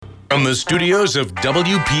From the studios of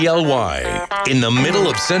WPLY in the middle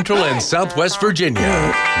of Central and Southwest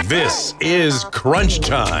Virginia, this is Crunch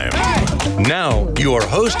Time. Now, your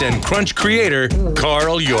host and Crunch creator,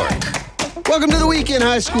 Carl York. Welcome to the weekend,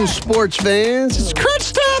 high school sports fans. It's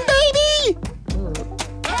Crunch Time, baby!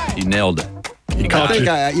 You nailed it. You caught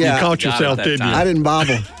yourself, didn't you? I didn't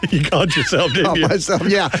bobble. You caught yourself, didn't you? Myself,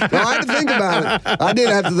 yeah. No, I had to think about it. I did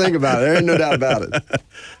have to think about it. There ain't no doubt about it.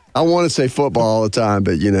 I want to say football all the time,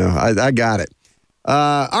 but, I got it.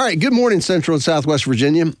 All right, good morning, Central and Southwest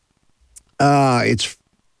Virginia. It's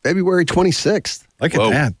February 26th. Look at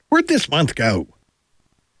that. Where'd this month go?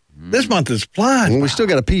 This month is flying. Well, we still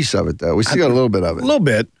got a piece of it, though. We still got a little bit of it. A little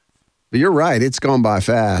bit. But you're right. It's gone by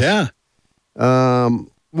fast. Yeah.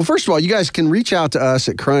 Well, first of all, you guys can reach out to us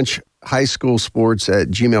at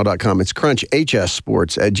crunchhighschoolsports@gmail.com. It's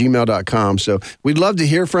crunchhsports@gmail.com. So we'd love to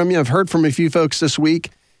hear from you. I've heard from a few folks this week.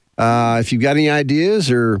 If you've got any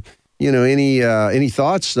ideas or, any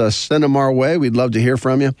thoughts, send them our way. We'd love to hear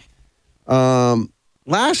from you.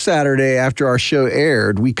 Last Saturday after our show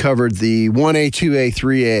aired, we covered the 1A, 2A,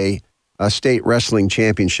 3A state wrestling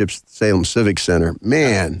championships at the Salem Civic Center.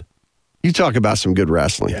 Man, you talk about some good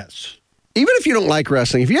wrestling. Yes. Even if you don't like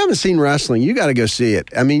wrestling, if you haven't seen wrestling, you got to go see it.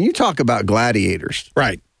 I mean, you talk about gladiators.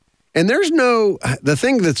 Right. And the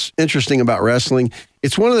thing that's interesting about wrestling,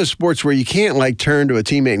 it's one of those sports where you can't turn to a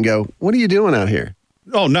teammate and go, what are you doing out here?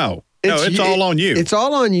 Oh, no. It's all on you. It's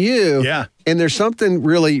all on you. Yeah. And there's something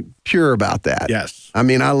really pure about that. Yes. I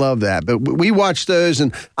mean, I love that. But we watched those,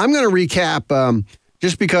 and I'm going to recap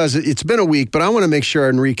just because it's been a week, but I want to make sure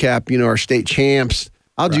and recap, our state champs.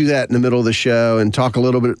 I'll do that in the middle of the show and talk a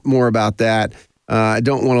little bit more about that. I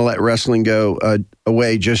don't want to let wrestling go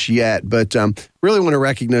away just yet, but really want to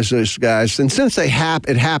recognize those guys. And since it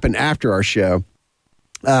happened after our show,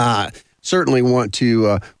 certainly want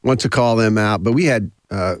to call them out. But we had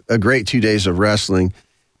a great 2 days of wrestling,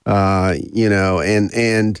 the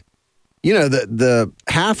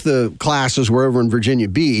half the classes were over in Virginia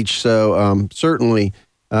Beach, so certainly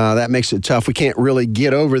that makes it tough. We can't really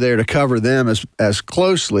get over there to cover them as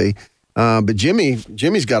closely. But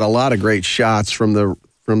Jimmy's got a lot of great shots from the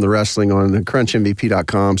wrestling on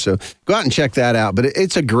crunchmvp.com. So go out and check that out. But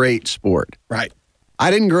it's a great sport. Right.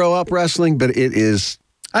 I didn't grow up wrestling, but it is.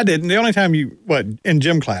 I didn't. The only time in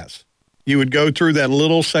gym class, you would go through that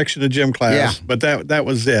little section of gym class. Yeah. But that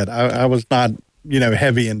was it. I was not,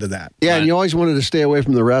 heavy into that. Yeah, and you always wanted to stay away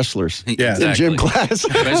from the wrestlers in gym class.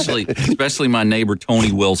 especially my neighbor,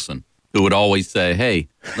 Tony Wilson, who would always say, hey,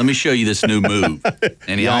 let me show you this new move.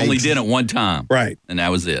 And he only did it one time. Right. And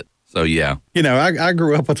that was it. So, yeah. I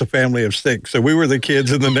grew up with a family of 6, so we were the kids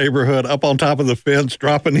in the neighborhood up on top of the fence,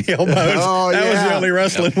 dropping the elbows. Oh, that was the only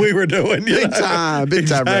wrestling we were doing. Big time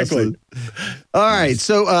wrestling. All right,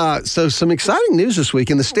 so some exciting news this week.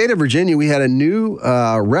 In the state of Virginia, we had a new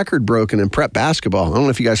record broken in prep basketball. I don't know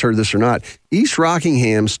if you guys heard this or not. East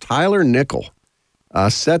Rockingham's Tyler Nickel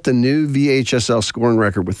set the new VHSL scoring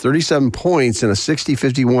record with 37 points in a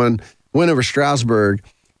 60-51 win over Strasburg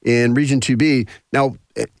in Region 2B. Now,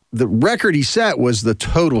 the record he set was the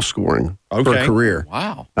total scoring per career.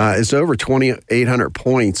 Wow. It's over 2,800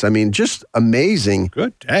 points. I mean, just amazing.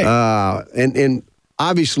 Good day. And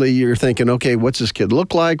obviously you're thinking, okay, what's this kid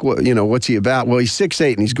look like? What's he about? Well, he's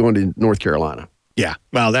 6'8", and he's going to North Carolina. Yeah.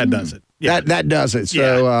 Well, that does it. Yeah. That does it.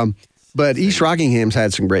 So, but East Rockingham's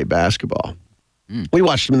had some great basketball. We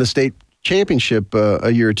watched them in the state championship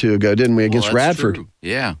a year or two ago, didn't we, against Radford? True.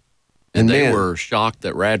 Yeah. And they were shocked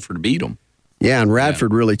that Radford beat them. Yeah, and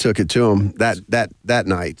Radford really took it to them that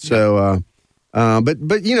night. So, but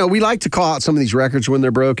we like to call out some of these records when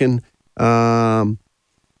they're broken.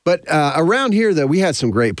 But around here, though, we had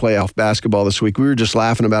some great playoff basketball this week. We were just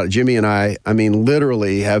laughing about it. Jimmy and I mean,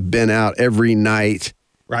 literally have been out every night.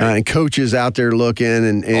 Right. And coaches out there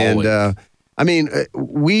looking. And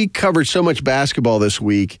we covered so much basketball this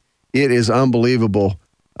week. It is unbelievable.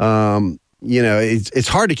 It's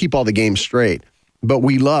hard to keep all the games straight, but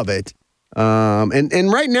we love it. And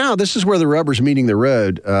right now, this is where the rubber's meeting the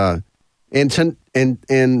road. And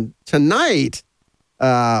tonight,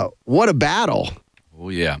 what a battle. Oh,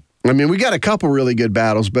 yeah. I mean, we got a couple really good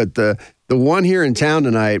battles, but the one here in town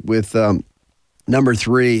tonight with number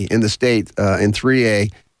 3 in the state in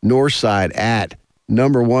 3A, Northside at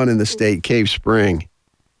number 1 in the state, Cave Spring.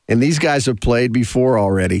 And these guys have played before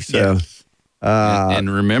already. So, yes. And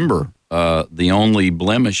remember, the only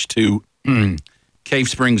blemish to Cave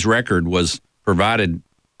Spring's record was provided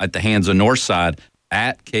at the hands of Northside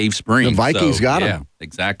at Cave Spring. The Vikings got them. Yeah,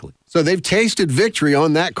 exactly. So they've tasted victory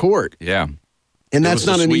on that court. Yeah. And that's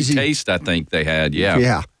not an easy taste, I think they had. Yeah.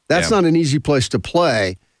 Yeah. That's not an easy place to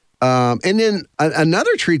play. And then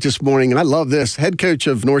another treat this morning, and I love this, head coach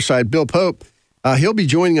of Northside, Bill Pope, he'll be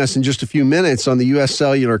joining us in just a few minutes on the U.S.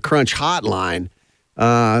 Cellular Crunch Hotline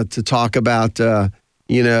to talk about,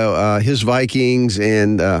 his Vikings,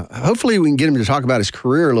 and hopefully we can get him to talk about his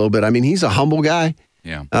career a little bit. I mean, he's a humble guy.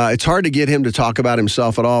 Yeah. It's hard to get him to talk about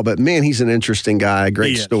himself at all, but, man, he's an interesting guy,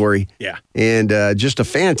 great story. Yeah. And just a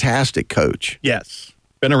fantastic coach. Yes.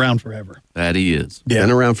 Been around forever. That he is. Yeah.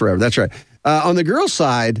 Been around forever. That's right. On the girls'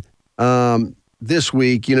 side, this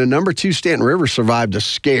week, number 2 Stanton River survived a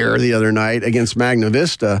scare the other night against Magna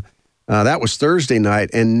Vista. That was Thursday night.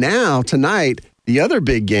 And now, tonight, the other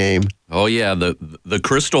big game. Oh, yeah, the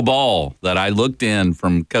crystal ball that I looked in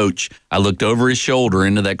from Coach. I looked over his shoulder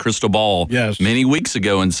into that crystal ball many weeks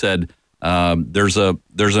ago and said, there's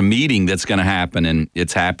a meeting that's going to happen, and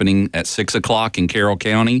it's happening at 6 o'clock in Carroll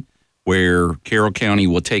County, where Carroll County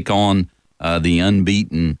will take on the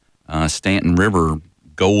unbeaten Stanton River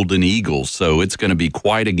Golden Eagles. So it's going to be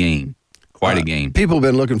quite a game. Quite a game. People have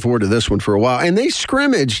been looking forward to this one for a while. And they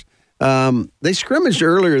scrimmaged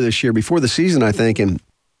earlier this year before the season, I think, and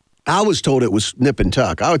I was told it was nip and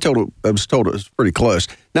tuck. I was told it was pretty close.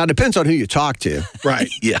 Now, it depends on who you talk to. Right.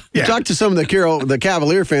 You talk to some of the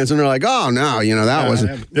Cavalier fans, and they're like, oh, no, that was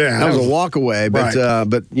a walk away. But, right.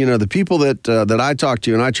 But the people that I talked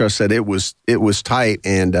to and I trust said it was tight,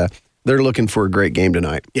 and they're looking for a great game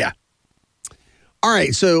tonight. Yeah. All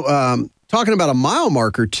right, so talking about a mile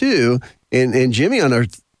marker, too, and Jimmy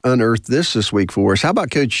unearthed this week for us. How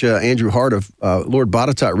about Coach Andrew Hart of Lord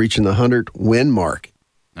Botetourt reaching the 100-win mark?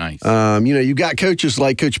 Nice. You got coaches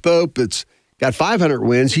like Coach Pope that's got 500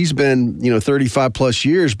 wins. He's been, 35-plus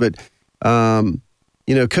years, but,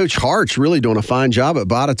 Coach Hart's really doing a fine job at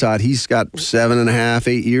Botetourt. He's got 7.5,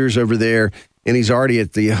 8 years over there, and he's already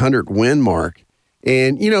at the 100-win mark.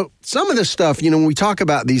 And, some of this stuff, when we talk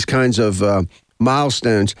about these kinds of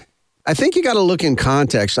milestones, I think you got to look in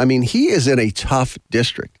context. I mean, he is in a tough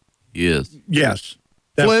district. He is. Yes.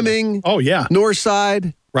 Fleming. Oh, yeah.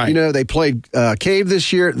 Northside. Right. They played Cave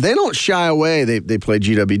this year. They don't shy away. They played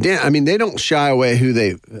GW. I mean, they don't shy away who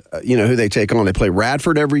they take on. They play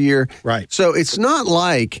Radford every year. Right. So it's not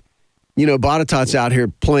like, Botetourt's out here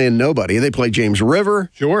playing nobody. They play James River.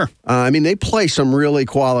 Sure. They play some really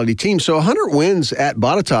quality teams. So 100 wins at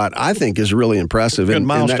Botetourt, I think, is really impressive. Good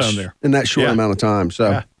milestone there. In that short amount of time.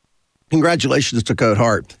 So congratulations to Coach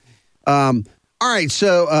Hart. All right,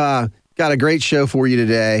 so got a great show for you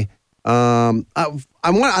today.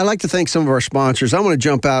 I'd like to thank some of our sponsors. I want to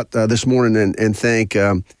jump out this morning and thank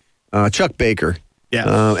Chuck Baker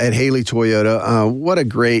at Haley Toyota. What a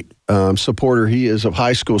great supporter he is of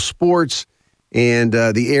high school sports and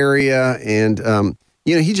the area. And,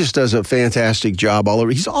 he just does a fantastic job all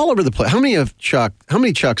over. He's all over the place. How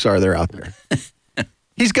many Chucks are there out there?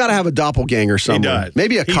 He's got to have a doppelganger somewhere. He does.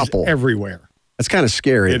 Maybe he's couple. Everywhere. That's kind of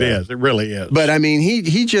scary. It is. It really is. But,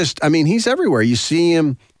 he's everywhere. You see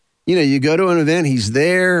him. You go to an event, he's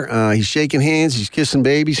there, he's shaking hands, he's kissing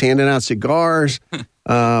babies, handing out cigars.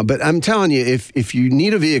 But I'm telling you, if you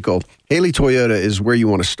need a vehicle, Haley Toyota is where you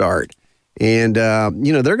want to start. And,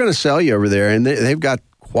 they're going to sell you over there, and they've got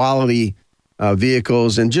quality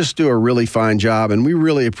vehicles and just do a really fine job. And we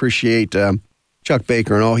really appreciate Chuck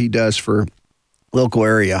Baker and all he does for local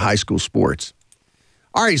area high school sports.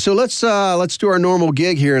 All right, so let's do our normal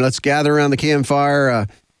gig here, and let's gather around the campfire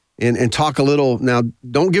and talk a little. Now,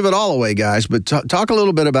 don't give it all away, guys, but talk a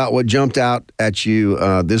little bit about what jumped out at you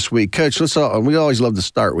this week. Coach, we always love to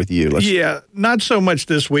start with you. Not so much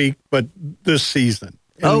this week, but this season.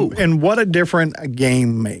 And what a difference a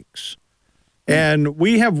game makes. And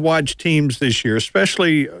we have watched teams this year,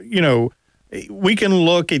 especially, we can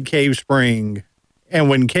look at Cave Spring, and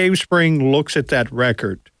when Cave Spring looks at that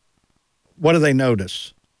record, what do they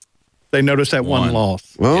notice? They notice that one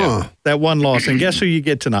loss. Oh. Yeah. That one loss. And guess who you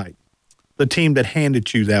get tonight? The team that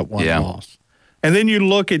handed you that one loss. And then you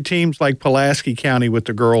look at teams like Pulaski County with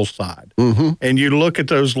the girls' side, and you look at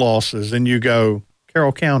those losses and you go,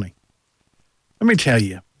 Carroll County. Let me tell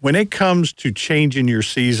you, when it comes to changing your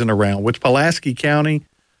season around, with Pulaski County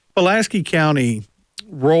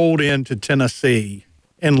rolled into Tennessee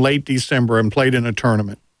in late December and played in a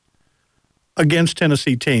tournament against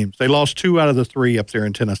Tennessee teams. They lost 2 out of the 3 up there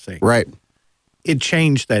in Tennessee. Right. It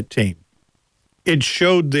changed that team. It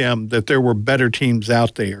showed them that there were better teams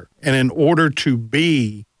out there. And in order to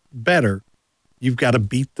be better, you've got to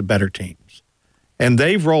beat the better teams. And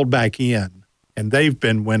they've rolled back in, and they've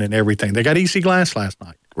been winning everything. They got EC Glass last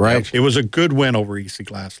night. Right. It was a good win over EC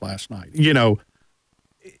Glass last night.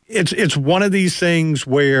 It's one of these things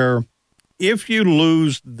where if you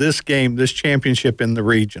lose this game, this championship in the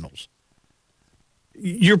regionals,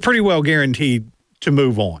 you're pretty well guaranteed to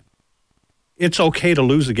move on. It's okay to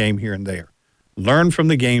lose a game here and there. Learn from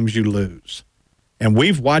the games you lose. And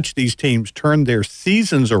we've watched these teams turn their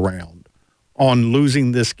seasons around on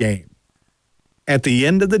losing this game. At the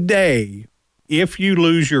end of the day, if you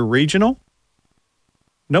lose your regional,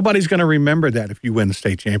 nobody's going to remember that if you win the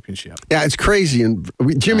state championship. Yeah, it's crazy. And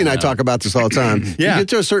Jimmy and I talk about this all the time. Yeah. You get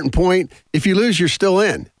to a certain point, if you lose, you're still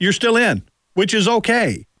in. You're still in, which is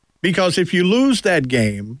okay. Because if you lose that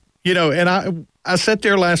game, and I sat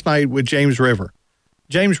there last night with James River.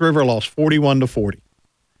 James River lost 41-40.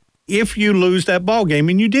 If you lose that ball game,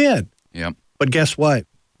 and you did. Yep. But guess what?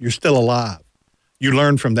 You're still alive. You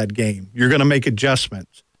learn from that game. You're going to make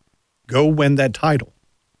adjustments. Go win that title.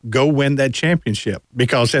 Go win that championship.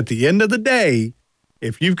 Because at the end of the day,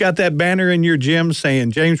 if you've got that banner in your gym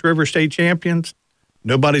saying James River State Champions,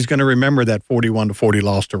 nobody's going to remember that 41-40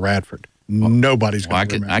 loss to Radford. Nobody's going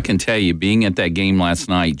to remember. I can tell you, being at that game last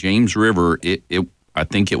night, James River, I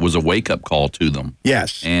think it was a wake-up call to them.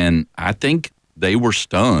 Yes. And I think they were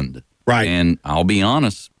stunned. Right. And I'll be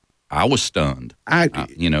honest, I was stunned.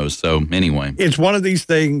 So anyway. It's one of these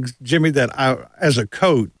things, Jimmy, that as a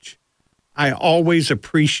coach, I always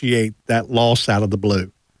appreciate that loss out of the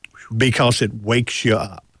blue because it wakes you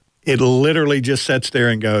up. It literally just sits there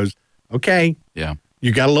and goes, okay. Yeah.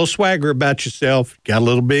 You got a little swagger about yourself. Got a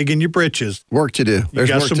little big in your britches. Work to do. You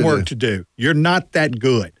got some work to do. You're not that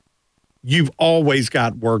good. You've always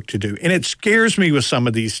got work to do. And it scares me with some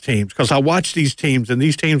of these teams because I watch these teams, and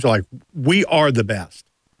these teams are like, we are the best.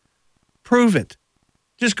 Prove it.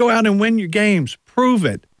 Just go out and win your games. Prove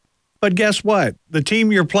it. But guess what? The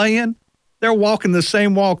team you're playing, they're walking the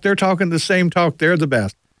same walk. They're talking the same talk. They're the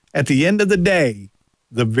best. At the end of the day,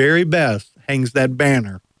 the very best hangs that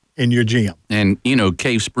banner in your gym. And,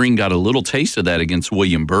 Cave Spring got a little taste of that against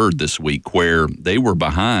William Byrd this week where they were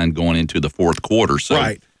behind going into the fourth quarter. So,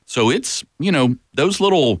 right. So it's, those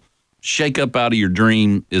little shake up out of your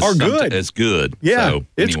dream is good. It's good. Yeah, so,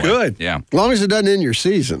 it's good. Yeah. As long as it doesn't end your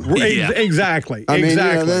season. Yeah. Exactly. I mean,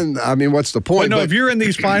 exactly. What's the point? But if you're in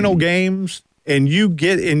these final games and you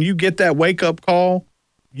get that wake-up call,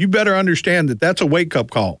 you better understand that that's a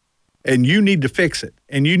wake-up call. And you need to fix it,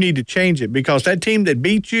 and you need to change it because that team that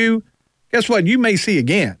beat you, guess what? You may see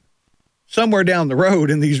again somewhere down the road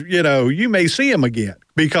in these, you may see them again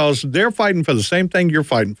because they're fighting for the same thing you're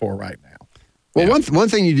fighting for right now. Well, one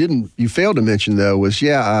thing you failed to mention, though, was,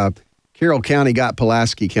 Carroll County got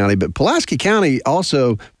Pulaski County, but Pulaski County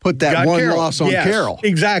also put that loss on Carroll.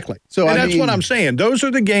 Exactly. So that's what I'm saying. Those are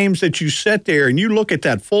the games that you sit there and you look at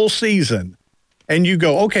that full season and you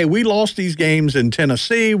go, okay, we lost these games in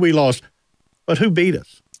Tennessee. We lost, but who beat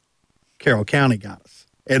us? Carroll County got us.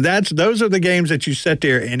 And those are the games that you sit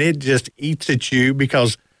there and it just eats at you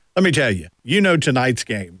because let me tell you, tonight's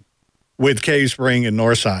game with Cave Spring and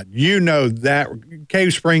Northside, that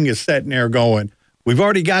Cave Spring is sitting there going, we've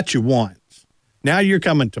already got you once. Now you're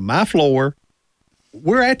coming to my floor.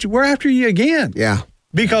 We're after you again. Yeah.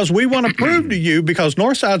 Because we want to prove to you, because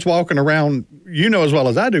Northside's walking around, as well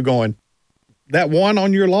as I do, going, that one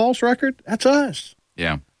on your loss record, that's us.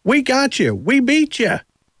 Yeah. We got you. We beat you.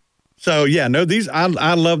 So,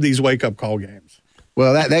 I love these wake-up call games.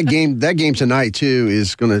 Well, that game tonight, too,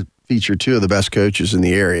 is going to feature two of the best coaches in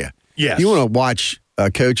the area. Yes. You want to watch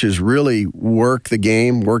coaches really work the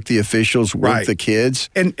game, work the officials, work the kids.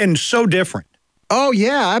 And so different. Oh,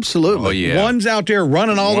 yeah, absolutely. Oh, yeah. One's out there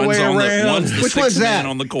running all the way around. Which one's that?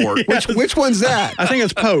 On the court. Which one's that? I think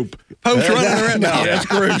it's Pope. Pope's running around. No, that's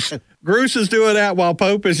Gruce. Gruce is doing that while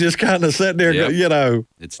Pope is just kind of sitting there,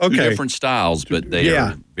 It's two different styles, but they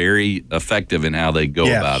are very effective in how they go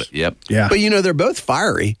about it. Yep. Yeah. But, they're both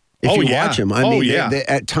fiery if you watch them. I mean, they,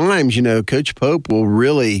 at times, Coach Pope will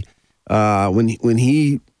really, when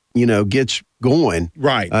he, gets going,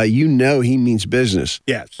 right? He means business.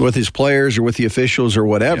 Yes. With his players or with the officials or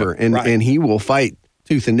whatever. Yep. And he will fight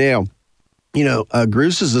tooth and nail.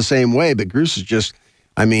 Gruce is the same way, but Gruce is just,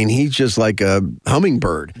 he's just like a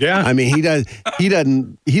hummingbird. Yeah. He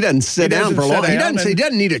doesn't sit down for long. He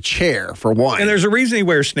doesn't need a chair for one. And there's a reason he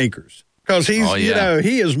wears sneakers. Because he's,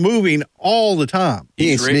 he is moving all the time.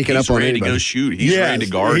 He ain't sneaking up on anybody. He's ready to go shoot. He's ready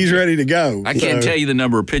to guard. He's ready to go. I can't tell you the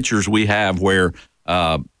number of pictures we have where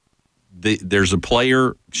there's a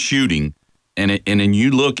player shooting, and then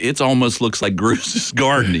you look, it almost looks like Gruce is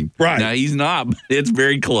guarding. Right. Now, he's not, but it's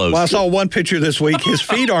very close. Well, I saw one picture this week. His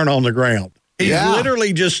feet aren't on the ground. He's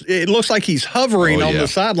literally just, it looks like he's hovering on the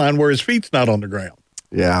sideline where his feet's not on the ground.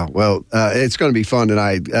 Yeah, well, it's going to be fun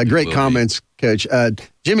tonight. Great comments, Coach.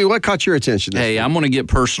 Jimmy, what caught your attention? Hey, I'm going to get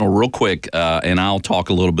personal real quick, and I'll talk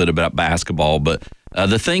a little bit about basketball. But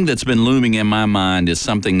the thing that's been looming in my mind is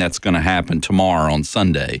something that's going to happen tomorrow on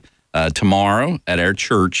Sunday. Tomorrow at our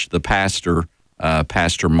church, the pastor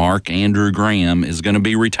Pastor Mark Andrew Graham is going to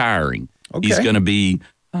be retiring. Okay. He's going to be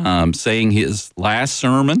saying his last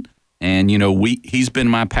sermon. And, he's been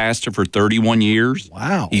my pastor for 31 years.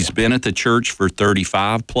 Wow. He's been at the church for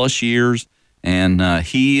 35 plus years. And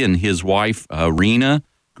he and his wife, Rena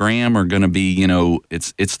Graham, are going to be,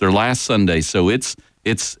 it's their last Sunday. So it's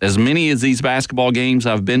as many as these basketball games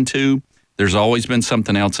I've been to, there's always been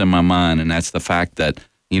something else in my mind. And that's the fact that,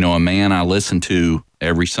 a man I listen to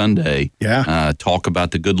every Sunday talk about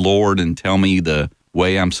the good Lord and tell me the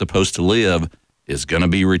way I'm supposed to live is going to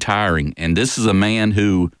be retiring. And this is a man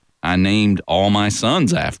who I named all my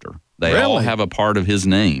sons after. They all have a part of his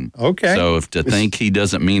name. Okay. So to think he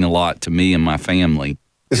doesn't mean a lot to me and my family.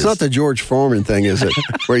 It's not the George Foreman thing, is it?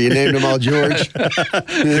 Where you named them all George?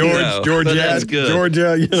 Georgia. That's good.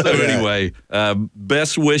 Georgia. So anyway,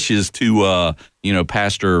 best wishes to,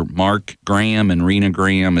 Pastor Mark Graham and Rena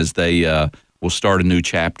Graham as they will start a new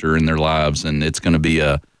chapter in their lives. And it's going to be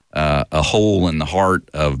a hole in the heart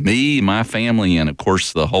of me, my family, and, of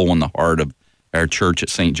course, the hole in the heart of our church at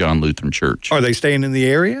St. John Lutheran Church. Are they staying in the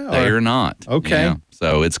area? They are not. Okay. Yeah.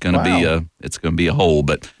 So it's going to be a hole,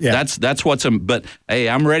 but that's what's. But hey,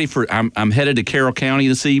 I'm ready for. I'm headed to Carroll County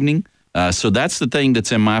this evening. So that's the thing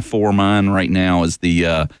that's in my foremind right now is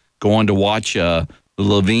the going to watch the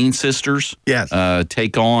Levine sisters. Yes.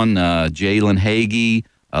 Take on Jalen Hagee,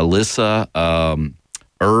 Alyssa,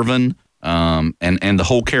 Irvin. And the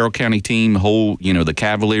whole Carroll County team, the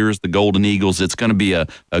Cavaliers, the Golden Eagles, it's going to be a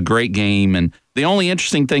great game. And the only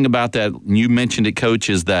interesting thing about that, and you mentioned it, Coach,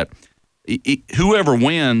 is that whoever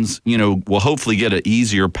wins, will hopefully get an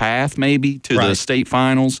easier path maybe to the state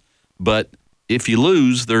finals. But if you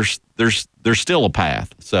lose, there's still a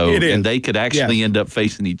path. So, and they could actually end up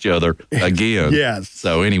facing each other again. Yes.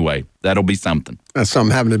 So anyway, that'll be something. That's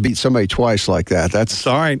something, having to beat somebody twice like that. That's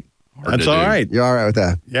all right. That's all right. You're all right with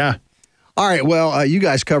that? Yeah. All right, well, you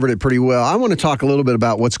guys covered it pretty well. I want to talk a little bit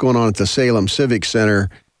about what's going on at the Salem Civic Center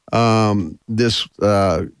this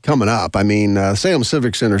coming up. I mean, Salem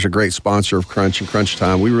Civic Center is a great sponsor of Crunch and Crunch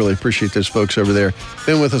Time. We really appreciate those folks over there.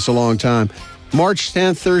 Been with us a long time. March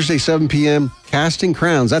 10th, Thursday, 7 p.m., Casting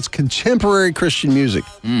Crowns. That's contemporary Christian music.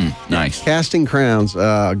 Nice. Casting Crowns,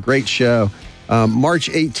 great show. March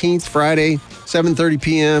 18th, Friday, 7:30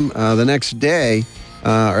 p.m., the next day,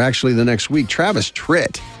 or actually the next week, Travis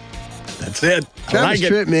Tritt. That's it. Travis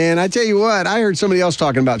Tritt, man. I tell you what, I heard somebody else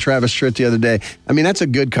talking about Travis Tritt the other day. I mean, that's a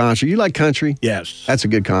good concert. You like country? Yes. That's a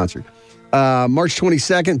good concert. March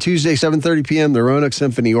 22nd, Tuesday, 7:30 p.m., the Roanoke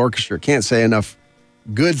Symphony Orchestra. Can't say enough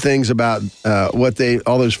good things about what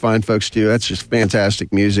all those fine folks do. That's just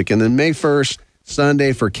fantastic music. And then May 1st,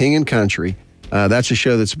 Sunday, for King and Country. That's a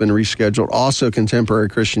show that's been rescheduled. Also contemporary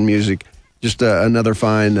Christian music. Just another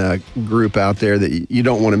fine group out there that you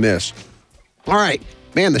don't want to miss. All right.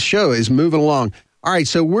 Man, the show is moving along. All right,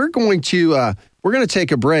 so we're going to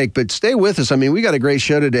take a break, but stay with us. I mean, we got a great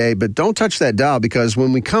show today, but don't touch that dial because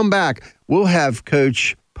when we come back, we'll have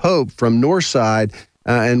Coach Pope from Northside,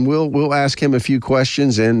 and we'll ask him a few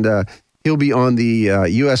questions, and he'll be on the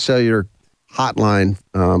U.S. Cellular hotline.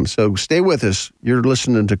 So stay with us. You're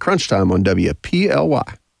listening to Crunch Time on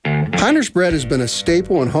WPLY. Heiner's bread has been a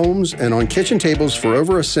staple in homes and on kitchen tables for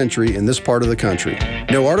over a century in this part of the country.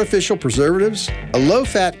 No artificial preservatives, a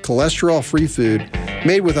low-fat, cholesterol-free food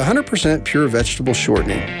made with 100% pure vegetable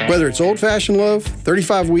shortening. Whether it's old-fashioned loaf,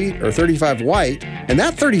 35 wheat, or 35 white, and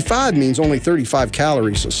that 35 means only 35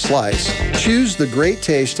 calories a slice, choose the great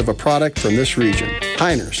taste of a product from this region.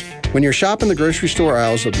 Heiner's. When you're shopping the grocery store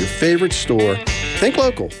aisles of your favorite store, think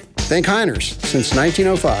local. Think Heiner's. Since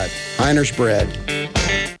 1905, Heiner's bread.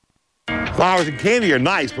 Flowers and candy are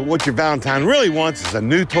nice, but what your Valentine really wants is a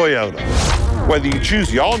new Toyota. Whether you choose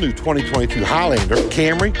the all-new 2022 Highlander,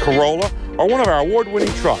 Camry, Corolla, or one of our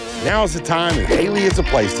award-winning trucks, now is the time and Haley is the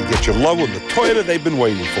place to get your love with the Toyota they've been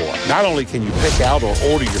waiting for. Not only can you pick out or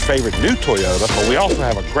order your favorite new Toyota, but we also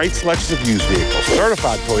have a great selection of used vehicles,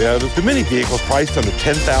 certified Toyotas, to many vehicles priced under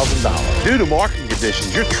 $10,000. Due to market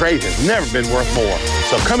conditions, your trade has never been worth more.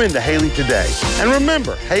 So come into Haley today. And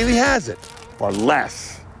remember, Haley has it for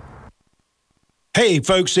less. Hey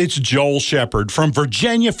folks, it's Joel Shepard from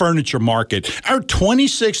Virginia Furniture Market. Our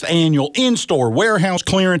 26th annual in-store warehouse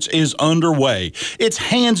clearance is underway. It's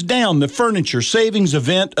hands down the furniture savings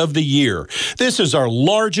event of the year. This is our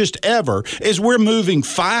largest ever as we're moving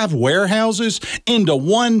 5 warehouses into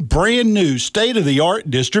one brand new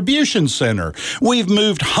state-of-the-art distribution center. We've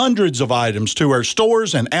moved hundreds of items to our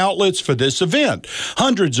stores and outlets for this event.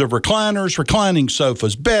 Hundreds of recliners, reclining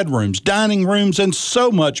sofas, bedrooms, dining rooms, and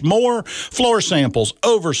so much more. Floor samples, samples,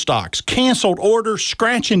 overstocks, canceled orders,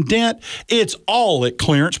 scratch and dent. It's all at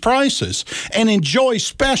clearance prices. And enjoy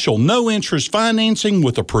special no-interest financing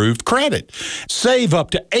with approved credit. Save up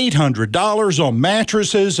to $800 on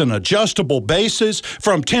mattresses and adjustable bases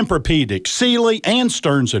from Tempur-Pedic, Sealy, and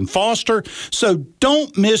Stearns & Foster. So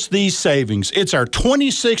don't miss these savings. It's our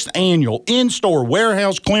 26th annual in-store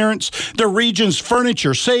warehouse clearance, the region's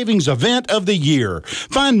furniture savings event of the year.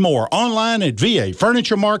 Find more online at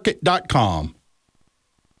vafurnituremarket.com.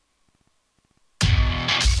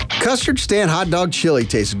 Custard Stand Hot Dog Chili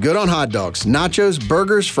tastes good on hot dogs, nachos,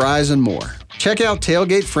 burgers, fries, and more. Check out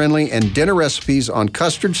tailgate-friendly and dinner recipes on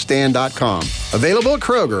custardstand.com. Available at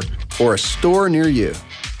Kroger or a store near you.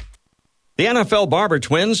 The NFL Barber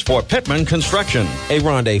Twins for Pittman Construction. Hey,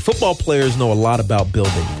 Rondé, football players know a lot about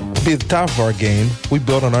building. To be at the top of our game, we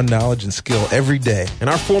build on our knowledge and skill every day. And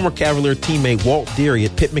our former Cavalier teammate Walt Deary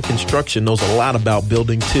at Pittman Construction knows a lot about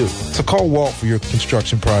building, too. So call Walt for your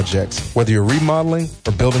construction projects, whether you're remodeling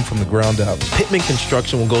or building from the ground up. Pittman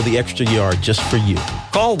Construction will go the extra yard just for you.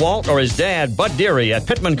 Call Walt or his dad, Bud Deary, at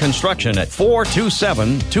Pittman Construction at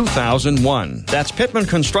 427-2001. That's Pittman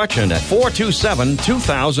Construction at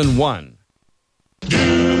 427-2001. Would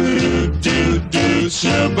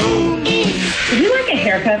you like a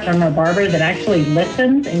haircut from a barber that actually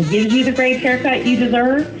listens and gives you the great haircut you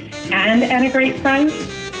deserve and at a great price?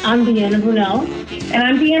 I'm Deanna Brunel. And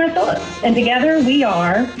I'm Deanna Phillips. And together we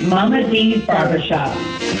are Mama D's Barbershop.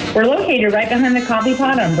 We're located right behind the coffee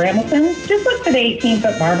pot on Brambleton. Just look for the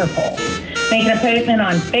 18-foot barber pole. Make an appointment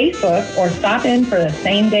on Facebook or stop in for the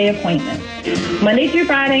same-day appointment. Monday through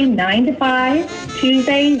Friday, 9 to 5,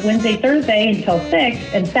 Tuesday, Wednesday, Thursday until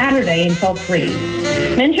 6, and Saturday until 3.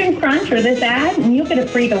 Mention Crunch or this ad, and you'll get a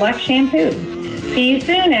free deluxe shampoo. See you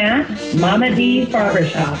soon at Mama D's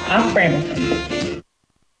Barbershop off Brambleton.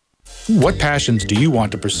 What passions do you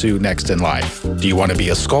want to pursue next in life? Do you want to be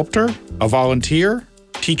a sculptor, a volunteer,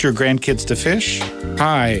 teach your grandkids to fish?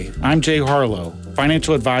 Hi, I'm Jay Harlow,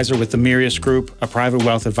 financial advisor with the Mirius Group, a private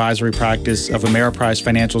wealth advisory practice of Ameriprise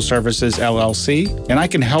Financial Services, LLC, and I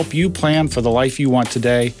can help you plan for the life you want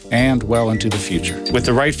today and well into the future. With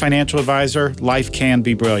the right financial advisor, life can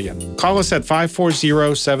be brilliant. Call us at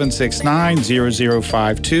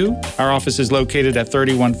 540-769-0052. Our office is located at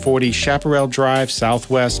 3140 Chaparral Drive,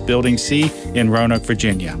 Southwest, Building C in Roanoke,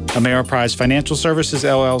 Virginia. Ameriprise Financial Services,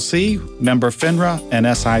 LLC, member FINRA and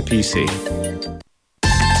SIPC.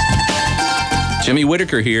 Jimmy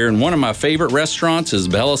Whitaker here, and one of my favorite restaurants is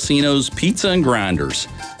Bellacino's Pizza and Grinders.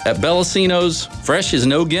 At Bellacino's, fresh is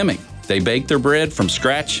no gimmick. They bake their bread from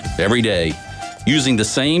scratch every day, using the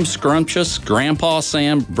same scrumptious Grandpa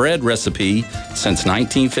Sam bread recipe since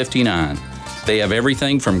 1959. They have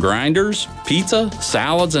everything from grinders, pizza,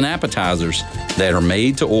 salads, and appetizers that are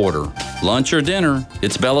made to order. Lunch or dinner,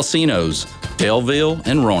 it's Bellacino's, Delville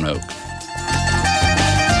and Roanoke.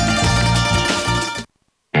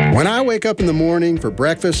 When I wake up in the morning for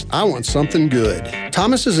breakfast, I want something good.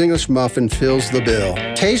 Thomas's English Muffin fills the bill.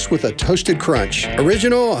 Taste with a toasted crunch.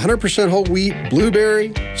 Original, 100% whole wheat,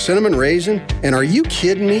 blueberry, cinnamon raisin, and are you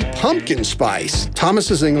kidding me? Pumpkin spice.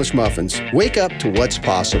 Thomas's English Muffins. Wake up to what's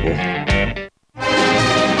possible. All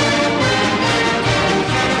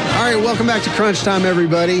right, welcome back to Crunch Time,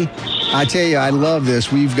 everybody. I tell you, I love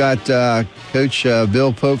this. We've got Coach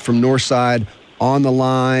Bill Pope from Northside on the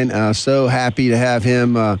line. So happy to have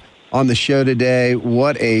him on the show today.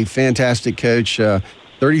 What a fantastic coach.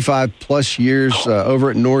 35 plus years over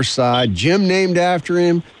at Northside. Gym named after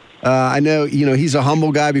him. I know, he's a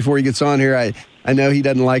humble guy before he gets on here. I know he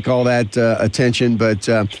doesn't like all that attention, but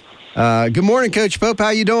good morning, Coach Pope. How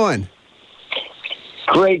you doing?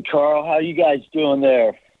 Great, Carl. How you guys doing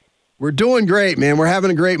there? We're doing great, man. We're having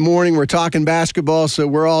a great morning. We're talking basketball, so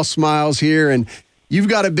we're all smiles here, and you've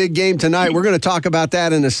got a big game tonight. We're going to talk about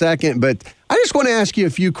that in a second, but I just want to ask you a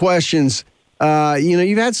few questions.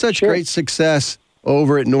 You've had such great success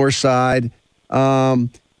over at Northside, and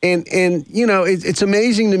it's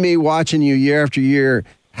amazing to me watching you year after year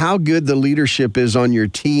how good the leadership is on your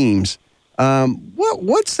teams.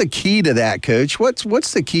 What's the key to that, Coach?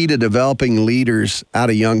 What's the key to developing leaders out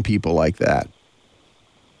of young people like that?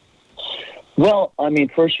 Well,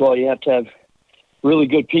 first of all, you have to have really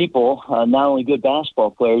good people, not only good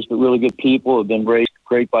basketball players, but really good people who have been raised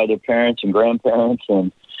great by their parents and grandparents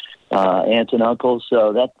and aunts and uncles.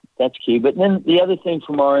 So that's key. But then the other thing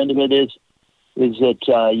from our end of it is that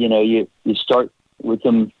you start with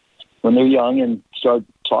them when they're young and start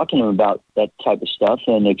talking to them about that type of stuff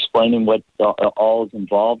and explaining what all is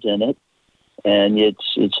involved in it. And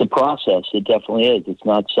it's a process. It definitely is. It's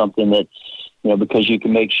not something that because you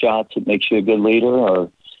can make shots, it makes you a good leader,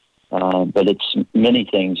 or but it's many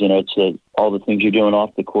things. It's all the things you're doing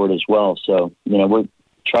off the court as well. So, we're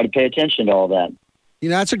trying to pay attention to all that.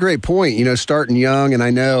 That's a great point. Starting young, and I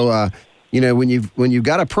know, when you've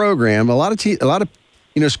got a program, a lot of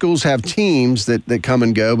schools have teams that come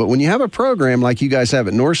and go, but when you have a program like you guys have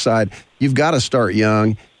at Northside, you've got to start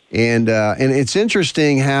young. And it's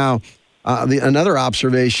interesting how another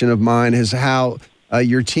observation of mine is how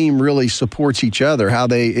your team really supports each other. How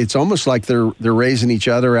it's almost like they're raising each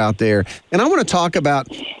other out there. And I want to talk about.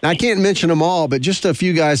 I can't mention them all, but just a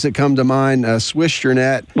few guys that come to mind: Swiss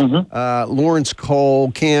Jurnett, Lawrence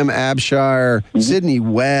Cole, Cam Abshire, Sidney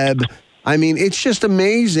Webb. I mean, it's just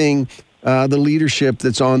amazing the leadership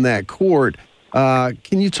that's on that court. Can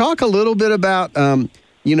you talk a little bit about some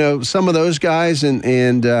of those guys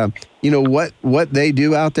and what they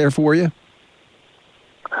do out there for you?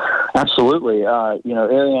 Absolutely.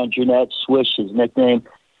 Ariane Jurnett, Swish, his nickname.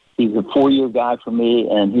 He's a 4-year guy for me,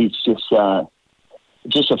 and he's just a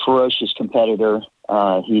ferocious competitor.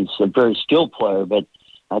 He's a very skilled player, but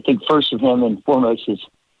I think first of him and foremost is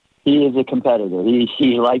he is a competitor.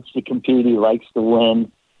 He likes to compete. He likes to win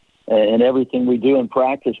in everything we do in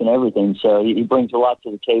practice and everything. So he brings a lot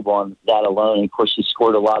to the table on that alone. And, of course, he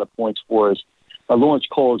scored a lot of points for us. Lawrence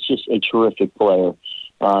Cole is just a terrific player.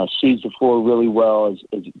 Sees the floor really well,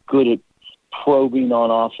 is good at probing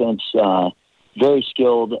on offense, very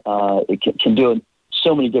skilled, can do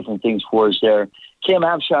so many different things for us there. Cam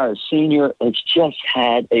Abshire, a senior, has just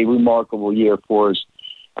had a remarkable year for us.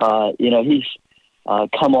 He's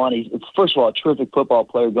come on. He's, first of all, a terrific football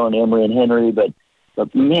player going to Emory and Henry, but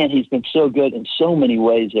man, he's been so good in so many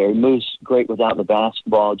ways there. He moves great without the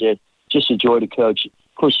basketball, just a joy to coach.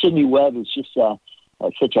 Of course, Sidney Webb is just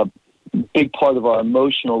such a big part of our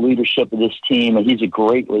emotional leadership of this team, and he's a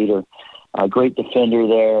great leader, a great defender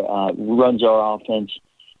there, runs our offense.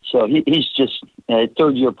 So he's just a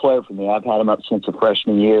third-year player for me. I've had him up since the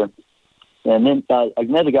freshman year. And then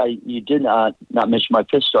another guy you did not mention, my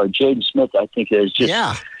fifth star, Jaden Smith, I think has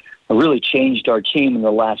just really changed our team in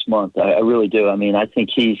the last month. I really do. I mean, I think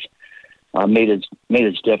he's made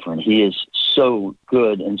us different. He is so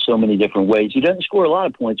good in so many different ways. He doesn't score a lot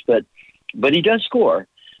of points, but he does score.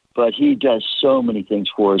 But he does so many things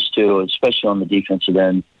for us, too, especially on the defensive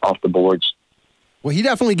end, off the boards. Well, he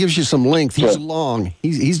definitely gives you some length. He's long.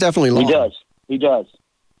 He's definitely long. He does.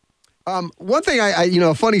 One thing,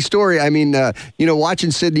 a funny story. I mean,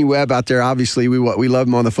 watching Sidney Webb out there, obviously we love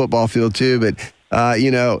him on the football field, too. But,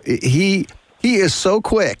 he is so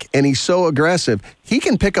quick and he's so aggressive. He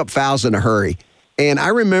can pick up fouls in a hurry. And I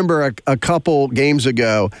remember a couple games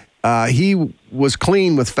ago, he was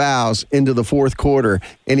clean with fouls into the fourth quarter.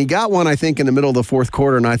 And he got one, I think, in the middle of the fourth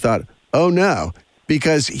quarter. And I thought, oh, no,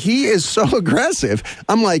 because he is so aggressive.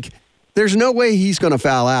 I'm like, there's no way he's going to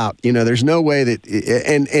foul out. There's no way that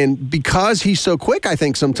 – and because he's so quick, I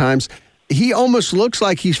think sometimes he almost looks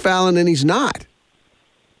like he's fouling and he's not.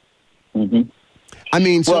 Mm-hmm. I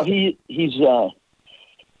mean – well, he's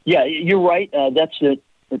you're right. That's a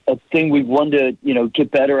thing we've wanted to, get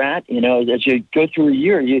better at. As you go through a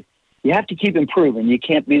year, you have to keep improving. You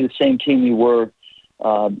can't be the same team you were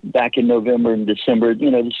back in November and December.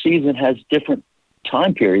 The season has different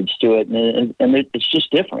time periods to it, and it's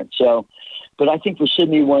just different. So, but I think for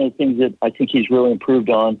Sidney, one of the things that I think he's really improved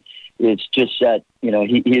on is just that,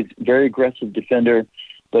 he's a very aggressive defender,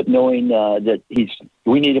 but knowing that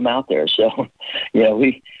we need him out there. So,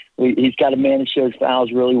 he's got to manage those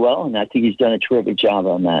fouls really well, and I think he's done a terrific job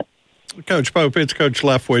on that. Coach Pope, it's Coach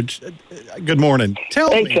Leftwich. Good morning.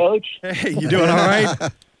 Hey, Coach. Hey, you doing all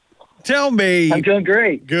right? Tell me. I'm doing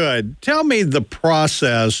great. Good. Tell me the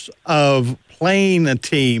process of playing a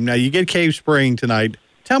team. Now, you get Cave Spring tonight.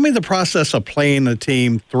 Tell me the process of playing a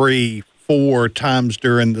team 3-4 times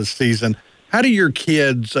during the season. How do your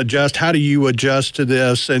kids adjust? How do you adjust to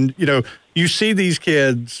this? And, you see these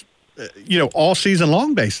kids, all season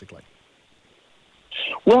long, basically.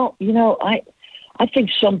 Well, I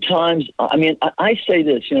think sometimes, I say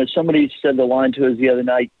this, somebody said the line to us the other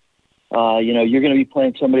night, you're going to be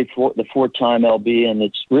playing somebody for the fourth time LB, and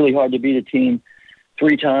it's really hard to beat a team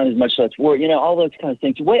 3 times, much less 4, all those kind of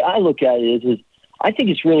things. The way I look at it is I think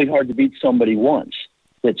it's really hard to beat somebody once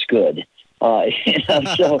that's good.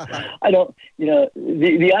 So I don't,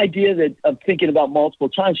 the idea of thinking about multiple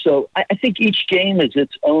times. So I think each game is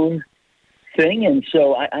its own thing. And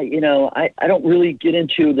so I don't really get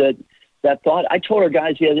into that thought. I told our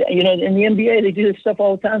guys the other day, in the NBA, they do this stuff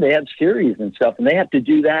all the time. They have series and stuff, and they have to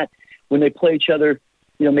do that when they play each other,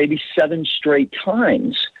 maybe 7 straight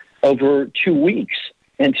times over 2 weeks.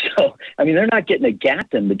 And so, they're not getting a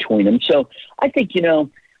gap in between them. So I think,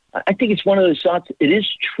 I think it's one of those thoughts. It is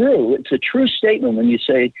true. It's a true statement when you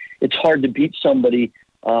say it's hard to beat somebody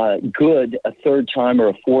good a third time or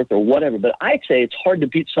a fourth or whatever. But I'd say it's hard to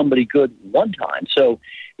beat somebody good one time. So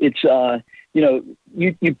it's,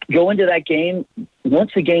 you go into that game.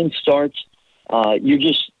 Once the game starts,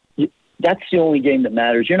 that's the only game that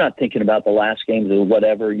matters. You're not thinking about the last games or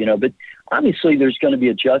whatever, but obviously there's going to be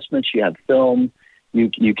adjustments. You have film.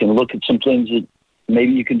 You can look at some things that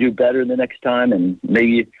maybe you can do better the next time, and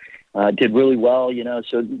maybe you did really well,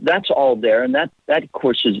 so that's all there. And that of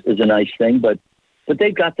course is a nice thing, but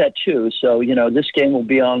they've got that too. So, this game will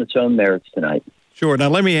be on its own merits tonight. Sure. Now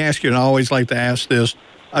let me ask you, and I always like to ask this,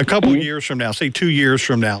 a couple of years from now, say 2 years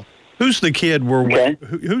from now, who's the kid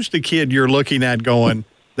who's the kid you're looking at going,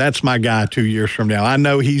 that's my guy 2 years from now? I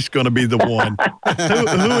know he's going to be the one.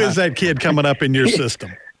 Who is that kid coming up in your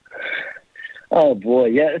system? Oh, boy.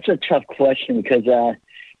 Yeah, it's a tough question because, I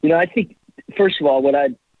think, first of all,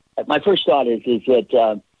 my first thought is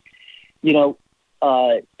that,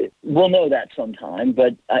 we'll know that sometime.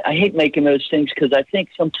 But I hate making those things because I think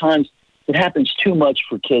sometimes it happens too much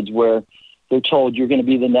for kids where they're told you're going to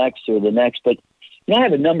be the next or the next. But, I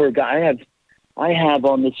have a number of guys. I have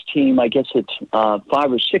on this team, I guess it's 5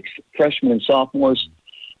 or 6 freshmen and sophomores,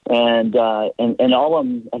 and all of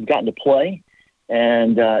them have gotten to play.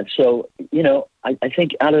 And so, I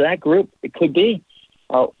think out of that group, it could be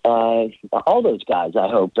all those guys, I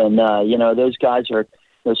hope. And, those guys are,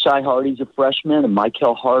 Cy Hardy's a freshman, and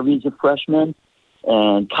Michael Harvey's a freshman,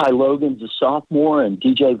 and Kai Logan's a sophomore, and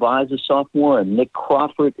DJ Vi's a sophomore, and Nick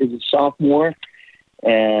Crawford is a sophomore,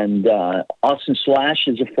 and Austin Slash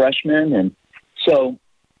is a freshman. And so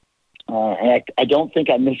I don't think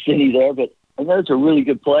I missed any there, but those are really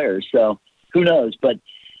good players. So who knows? But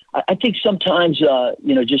I think sometimes,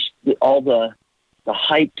 just all the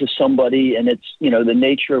hype to somebody, and it's, the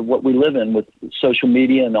nature of what we live in with social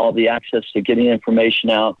media and all the access to getting information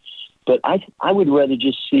out. But I would rather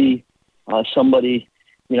just see somebody,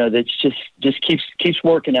 that's just keeps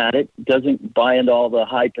working at it, doesn't buy into all the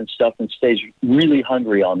hype and stuff, and stays really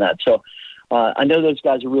hungry on that. So I know those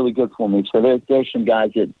guys are really good for me. So there's some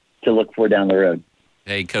guys to look for down the road.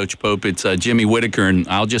 Hey, Coach Pope, it's Jimmy Whitaker, and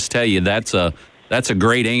I'll just tell you that's a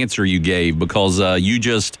great answer you gave, because you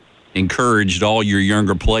just encouraged all your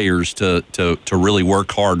younger players to really work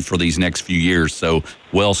hard for these next few years. So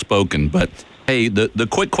well spoken. But hey, the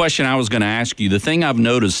quick question I was going to ask you, the thing I've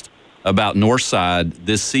noticed about Northside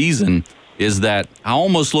this season is that I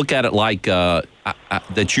almost look at it like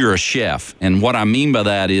that you're a chef. And what I mean by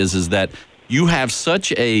that is that you have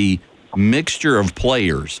such a mixture of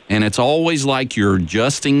players, and it's always like you're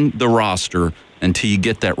adjusting the roster until you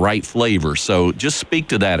get that right flavor. So just speak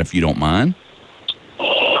to that if you don't mind.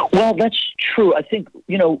 Well, that's true. I think,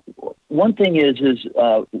 one thing is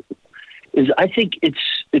I think if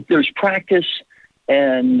there's practice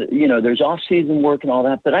and, there's off-season work and all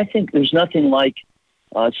that, but I think there's nothing like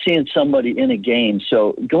seeing somebody in a game.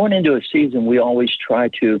 So going into a season, we always try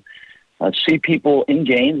to see people in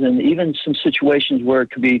games, and even some situations where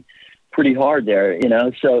it could be pretty hard there,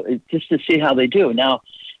 so just to see how they do. Now,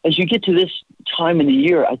 as you get to this time in the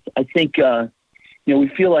year, I think, we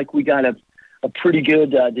feel like we got a pretty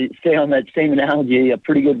good, to stay on that same analogy, a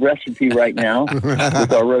pretty good recipe right now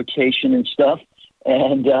with our rotation and stuff.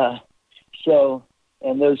 And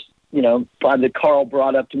and those, 5 that Carl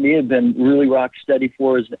brought up to me have been really rock steady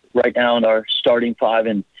for us right now in our starting 5,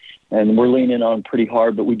 and we're leaning on pretty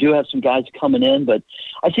hard. But we do have some guys coming in. But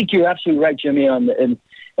I think you're absolutely right, Jimmy, and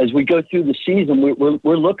as we go through the season,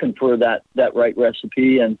 we're looking for that right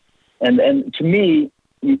recipe. And to me,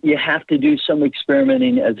 you have to do some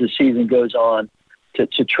experimenting as the season goes on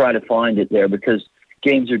to try to find it there, because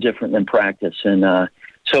games are different than practice. And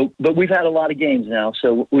but we've had a lot of games now,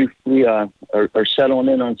 so we are settling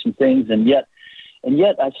in on some things. And yet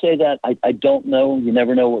I say that I don't know. You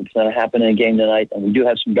never know what's going to happen in a game tonight. And we do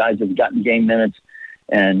have some guys that have gotten game minutes,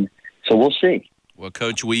 and so we'll see. Well,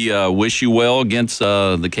 Coach, we wish you well against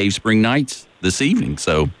the Cave Spring Knights this evening.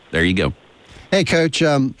 So there you go. Hey, Coach.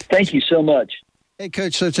 Thank you so much. Hey,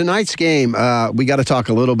 Coach, so tonight's game, we got to talk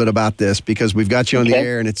a little bit about this, because we've got you on the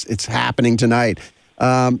air, and it's happening tonight.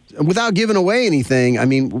 Without giving away anything, I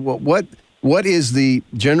mean, what is the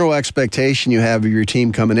general expectation you have of your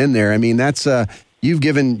team coming in there? I mean, that's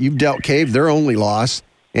you've dealt Cave their only loss,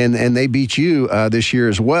 and they beat you this year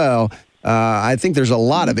as well. I think there's a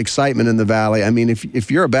lot of excitement in the Valley. I mean,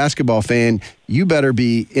 if you're a basketball fan, you better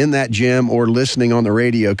be in that gym or listening on the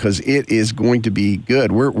radio, because it is going to be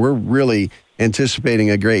good. We're really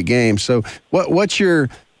anticipating a great game. So what's your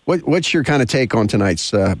kind of take on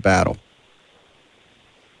tonight's battle?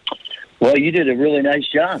 Well, you did a really nice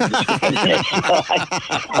job.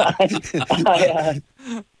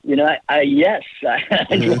 Yes,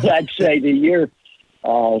 I'd say to your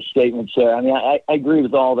statement, sir. I mean, I agree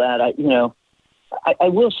with all that. I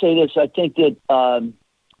will say this. I think that,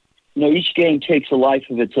 each game takes a life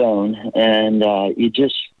of its own. And I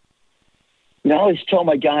always tell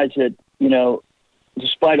my guys that,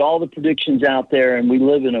 despite all the predictions out there, and we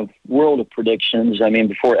live in a world of predictions, I mean,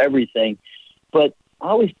 before everything, but I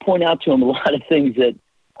always point out to them a lot of things that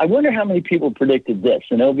I wonder how many people predicted this.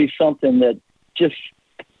 And it'll be something that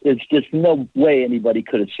it's just no way anybody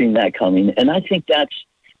could have seen that coming. And I think that's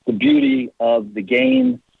the beauty of the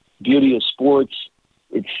game, beauty of sports.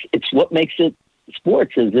 It's what makes it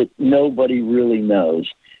sports, is that nobody really knows.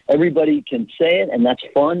 Everybody can say it, and that's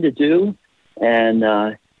fun to do. And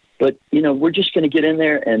but we're just going to get in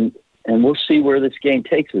there and we'll see where this game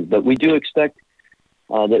takes us. But we do expect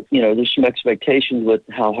that there's some expectations with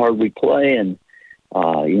how hard we play and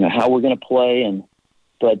how we're going to play,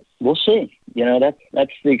 but we'll see.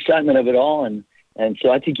 That's the excitement of it all, and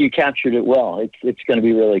so I think you captured it well. It's going to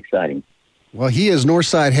be really exciting. Well, he is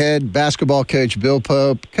Northside head basketball coach Bill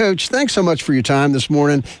Pope. Coach, thanks so much for your time this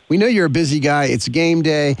morning. We know you're a busy guy. It's game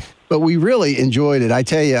day, but we really enjoyed it. I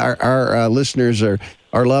tell you, our listeners are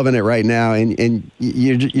loving it right now, and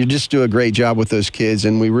you just do a great job with those kids,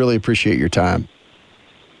 and we really appreciate your time.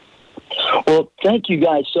 Well, thank you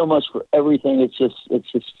guys so much for everything. It's just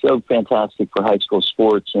so fantastic for high school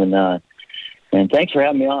sports, and thanks for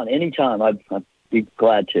having me on. Anytime, I'd be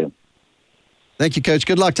glad to. Thank you, Coach.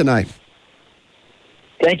 Good luck tonight.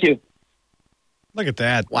 Thank you. Look at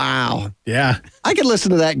that. Wow. Yeah. I could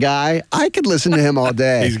listen to that guy. I could listen to him all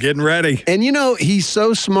day. He's getting ready. And, he's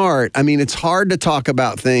so smart. I mean, it's hard to talk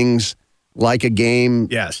about things like a game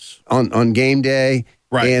on game day.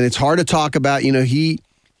 Right. And it's hard to talk about, he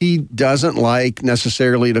doesn't like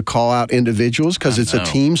necessarily to call out individuals because it's a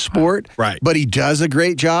team sport. Right. But he does a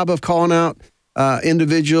great job of calling out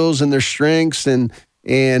individuals and their strengths and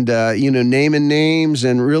naming names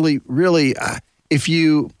and really,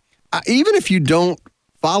 even if you don't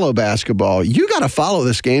follow basketball, you got to follow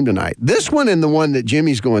this game tonight. This one and the one that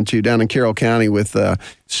Jimmy's going to down in Carroll County with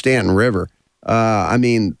Stanton River.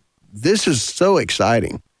 This is so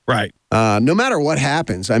exciting. Right. No matter what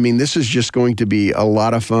happens, this is just going to be a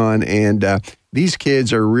lot of fun, and these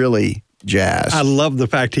kids are really jazzed. I love the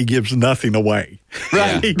fact he gives nothing away.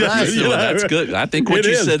 Right. He does, That's good. I think what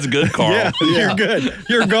you said is good, Carl. Yeah, you're good.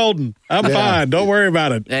 You're golden. I'm fine. Don't worry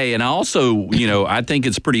about it. Hey, and also, I think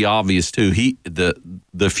it's pretty obvious, too.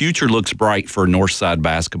 The future looks bright for Northside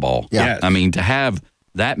basketball. Yeah. Yes. I mean, to have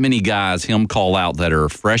that many guys him call out that are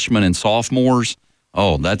freshmen and sophomores,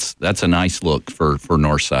 that's a nice look for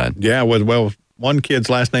Northside. Yeah, well, one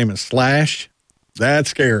kid's last name is Slash. That's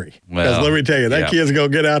scary. Because let me tell you, that kid's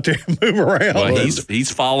going to get out there and move around. Well,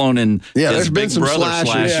 he's following in his big brother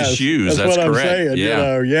Slash's shoes. That's what correct. I'm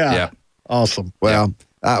saying. Yeah. Awesome. Well,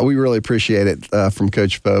 we really appreciate it from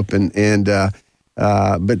Coach Pope,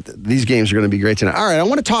 but these games are going to be great tonight. All right, I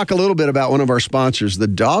want to talk a little bit about one of our sponsors, the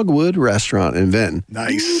Dogwood Restaurant in Vinton.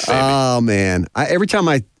 Nice. Oh, man. Every time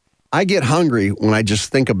I get hungry when I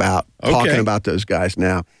just think about talking about those guys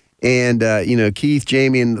now. And, Keith,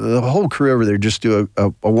 Jamie, and the whole crew over there just do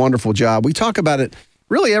a wonderful job. We talk about it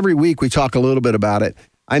really every week. We talk a little bit about it.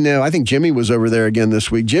 I think Jimmy was over there again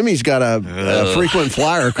this week. Jimmy's got a frequent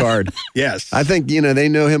flyer card. Yes. I think, they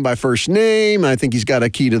know him by first name. I think he's got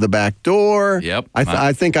a key to the back door. Yep.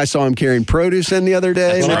 I think I saw him carrying produce in the other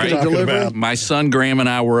day. That's making a delivery. My son, Graham, and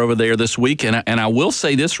I were over there this week. And I will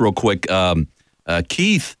say this real quick.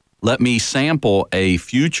 Keith let me sample a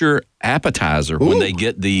future appetizer when they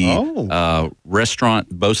get the restaurant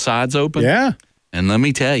both sides open. Yeah. And let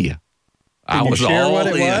me tell you, Can you share what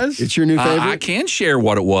it was? It's your new favorite? I can share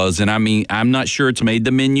what it was. And I'm not sure it's made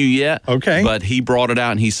the menu yet. Okay. But he brought it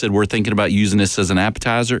out and he said, we're thinking about using this as an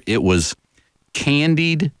appetizer. It was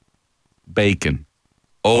candied bacon.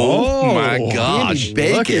 Oh my gosh.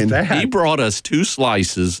 Bacon. Look at that. He brought us 2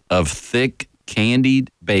 slices of thick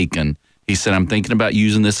candied bacon. He said, I'm thinking about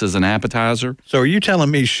using this as an appetizer. So are you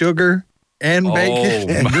telling me sugar and bacon?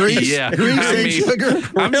 And grease? Yeah. Grease and sugar?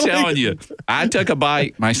 I'm telling you, I took a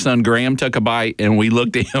bite. My son Graham took a bite, and we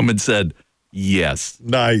looked at him and said, yes.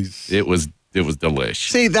 Nice. It was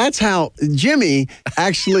delish. See, that's how Jimmy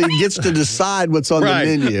actually gets to decide what's on the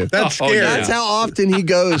menu. That's scary. That's how often he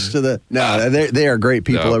goes to the. No, they are great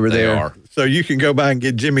people over there. They are. So you can go by and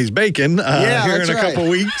get Jimmy's bacon here in a couple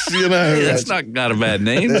weeks. Hey, that's not a bad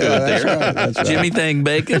name to it there. That's right. Jimmy Thang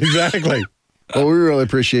Bacon. Exactly. Well, we really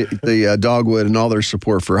appreciate the Dogwood and all their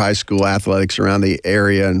support for high school athletics around the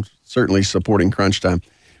area and certainly supporting Crunch Time.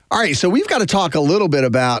 All right, so we've got to talk a little bit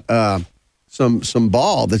about some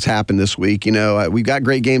ball that's happened this week. We've got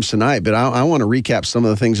great games tonight, but I want to recap some of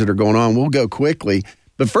the things that are going on. We'll go quickly.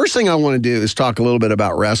 The first thing I want to do is talk a little bit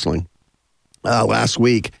about wrestling last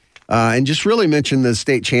week and just really mention the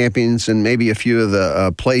state champions and maybe a few of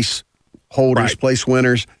the place holders, place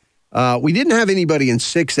winners. We didn't have anybody in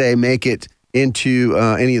 6A make it into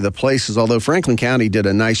any of the places, although Franklin County did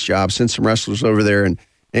a nice job, sent some wrestlers over there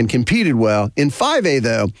and competed well. In 5A,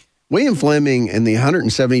 though, William Fleming in the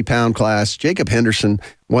 170-pound class, Jacob Henderson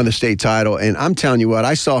won the state title. And I'm telling you what,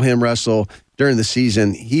 I saw him wrestle during the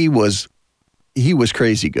season. He was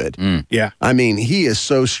crazy good. Yeah. I mean, he is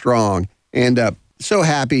so strong and so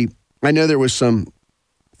happy. I know there was some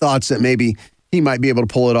thoughts that maybe he might be able to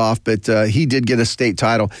pull it off, but he did get a state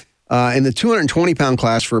title. In the 220-pound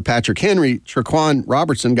class for Patrick Henry, Traquan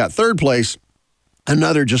Robertson got third place,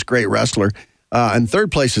 another just great wrestler. And third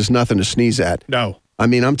place is nothing to sneeze at. No. I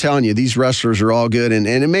mean, I'm telling you, these wrestlers are all good. And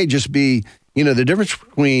it may just be, the difference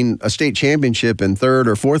between a state championship and third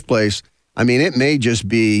or fourth place. I mean, it may just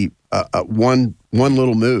be one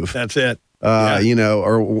little move. That's it.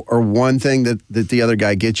 Or one thing that the other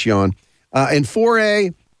guy gets you on. In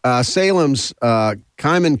 4A, Salem's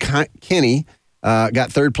Kyman Kinney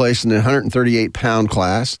got third place in the 138-pound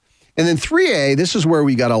class. And then 3A, this is where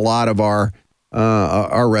we got a lot of our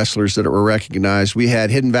wrestlers that were recognized. We had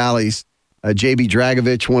Hidden Valley's J.B.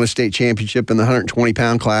 Dragovich won a state championship in the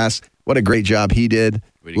 120-pound class. What a great job he did.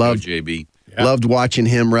 Loved JB. Yeah. Loved watching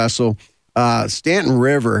him wrestle. Stanton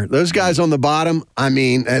River, those guys on the bottom, I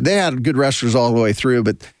mean, they had good wrestlers all the way through,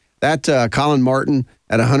 but that Colin Martin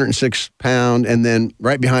at 106-pound, and then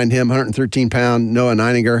right behind him, 113-pound Noah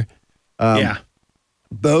Neininger.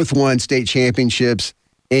 Both won state championships.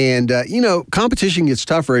 And, competition gets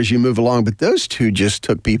tougher as you move along, but those two just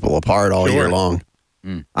took people apart all year long.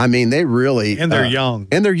 I mean, they really... And they're young.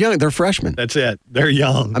 And they're young. They're freshmen. That's it. They're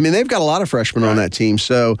young. I mean, they've got a lot of freshmen on that team.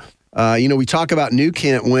 So, we talk about New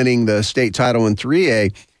Kent winning the state title in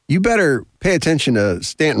 3A. You better pay attention to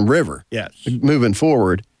Stanton River moving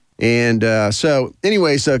forward. And so,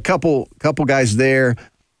 anyways, a couple guys there.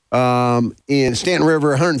 In Stanton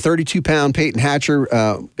River, 132-pound Peyton Hatcher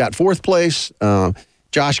got fourth place.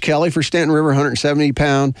 Josh Kelly for Stanton River,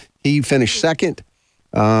 170-pound. He finished second.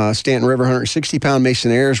 Stanton River, 160-pound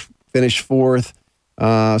Mason Ayers finished fourth.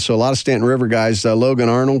 So a lot of Stanton River guys. Logan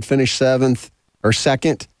Arnold finished second for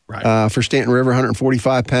Stanton River,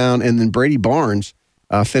 145-pound. And then Brady Barnes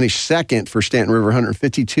finished second for Stanton River,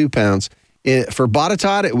 152 pounds. For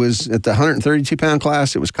Botetourt, it was at the 132-pound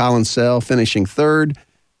class. It was Colin Sell finishing third.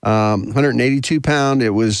 182-pound, it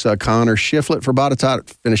was Connor Shiflett for Botetourt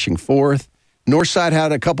finishing fourth. Northside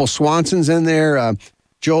had a couple Swansons in there.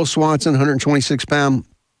 Joel Swanson, 126-pound,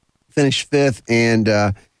 finished fifth. And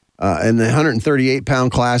in the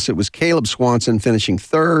 138-pound class, it was Caleb Swanson finishing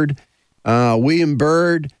third. William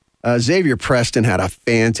Bird, Xavier Preston had a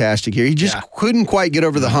fantastic year. He just couldn't quite get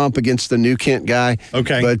over the hump against the New Kent guy.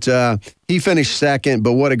 Okay. But he finished second,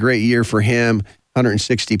 but what a great year for him.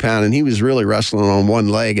 160-pound, and he was really wrestling on one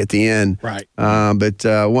leg at the end. Right. But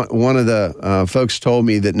one of the folks told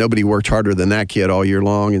me that nobody worked harder than that kid all year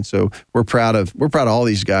long, and so we're proud of all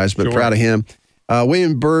these guys, but proud of him.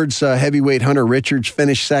 William Bird's heavyweight Hunter Richards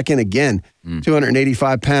finished second again,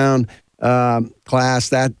 285-pound class.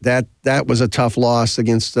 That was a tough loss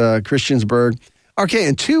against Christiansburg. Okay,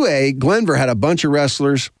 in 2A, Glenver had a bunch of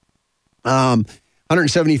wrestlers.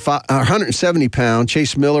 170-pound.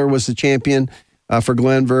 Chase Miller was the champion for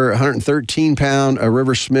Glenver. 113-pound.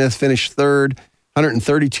 River Smith finished third.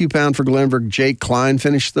 132-pound for Glenver. Jake Klein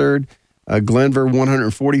finished third. Glenver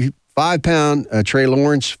 145-pound. Trey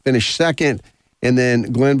Lawrence finished second. And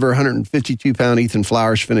then Glenver 152-pound. Ethan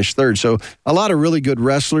Flowers finished third. So a lot of really good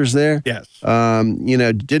wrestlers there. Yes.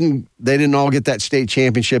 They didn't all get that state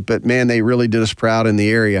championship, but man, they really did us proud in the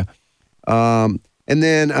area. And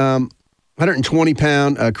then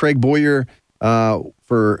 120-pound Craig Boyer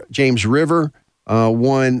for James River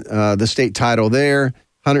won the state title there.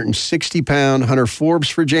 160-pound Hunter Forbes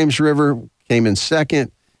for James River came in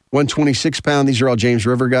second. 126-pound, these are all James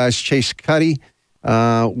River guys. Chase Cuddy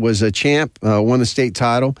was a champ, won the state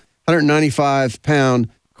title. 195-pound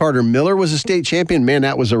Carter Miller was a state champion. Man,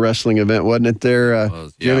 that was a wrestling event, wasn't it there,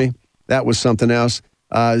 Jimmy? That was something else.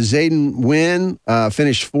 Zayden Wynn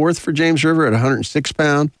finished fourth for James River at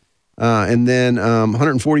 106-pound. And then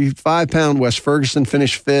 145-pound Wes Ferguson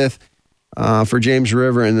finished fifth for James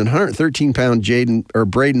River. And then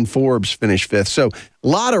 113-pound Braden Forbes finished fifth. So a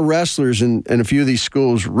lot of wrestlers in a few of these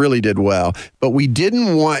schools really did well. But we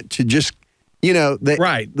didn't want to just,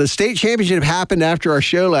 the state championship happened after our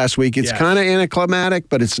show last week. It's kind of anticlimactic,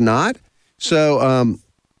 but it's not. So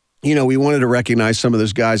we wanted to recognize some of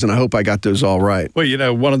those guys, and I hope I got those all right.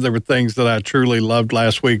 Well, one of the things that I truly loved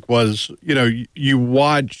last week was, you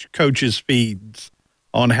watch coaches' feeds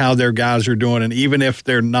on how their guys are doing, and even if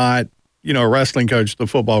they're not, a wrestling coach, the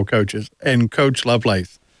football coaches, and Coach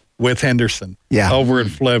Lovelace with Henderson over at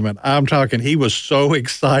Fleming. I'm talking, he was so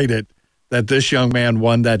excited that this young man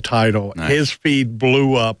won that title. Nice. His feed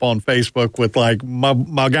blew up on Facebook with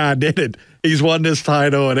my guy did it. He's won this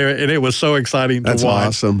title, and it was so exciting to watch. That's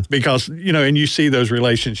awesome. Because, and you see those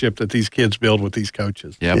relationships that these kids build with these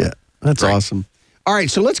coaches. Yep. Yeah, that's awesome. All right,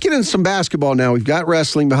 so let's get into some basketball now. We've got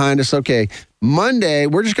wrestling behind us. Okay, Monday,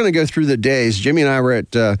 we're just going to go through the days. Jimmy and I were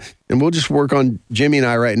at, and we'll just work on Jimmy and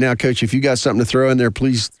I right now. Coach, if you got something to throw in there,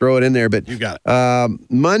 please throw it in there. But you got it.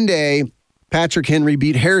 Monday, Patrick Henry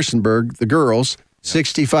beat Harrisonburg, the girls,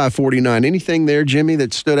 65-49. Anything there, Jimmy,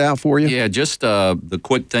 that stood out for you? Yeah, just the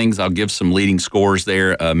quick things. I'll give some leading scores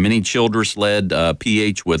there. Minnie Childress led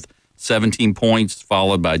PH with 17 points,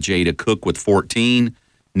 followed by Jada Cook with 14.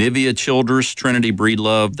 Nivea Childress, Trinity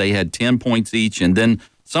Breedlove, they had 10 points each. And then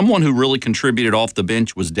someone who really contributed off the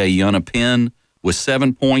bench was Dayana Penn with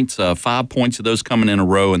 7 points, 5 points of those coming in a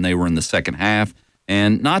row, and they were in the second half.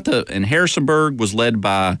 And Harrisonburg was led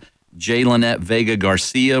by Jaylinette Vega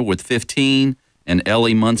Garcia with 15, and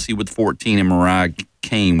Ellie Muncie with 14, and Mariah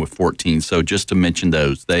Kane with 14. So just to mention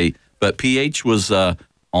those. But PH was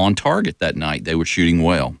on target that night. They were shooting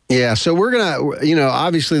well. Yeah, so we're going to,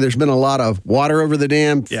 obviously there's been a lot of water over the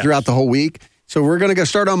dam throughout the whole week. So we're going to go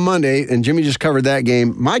start on Monday, and Jimmy just covered that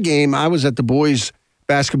game. My game, I was at the boys'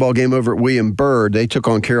 basketball game over at William Byrd. They took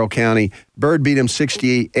on Carroll County. Byrd beat them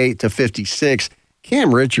 68-56.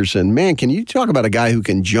 Cam Richardson, man, can you talk about a guy who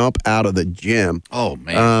can jump out of the gym? Oh,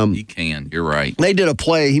 man, he can. You're right. They did a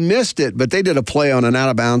play. He missed it, but they did a play on an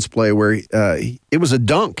out-of-bounds play where it was a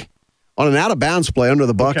dunk on an out-of-bounds play under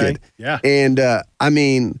the bucket. Okay. Yeah. And,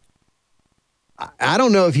 I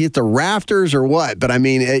don't know if he hit the rafters or what, but,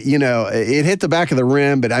 it hit the back of the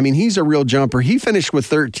rim. But, he's a real jumper. He finished with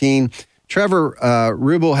 13. Trevor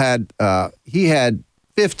Rubel had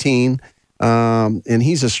 15. And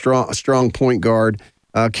he's a strong point guard.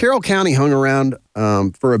 Carroll County hung around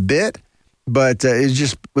for a bit, but it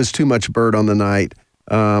just was too much Bird on the night.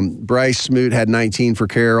 Bryce Smoot had 19 for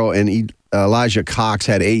Carroll, and Elijah Cox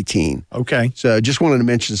had 18. Okay. So just wanted to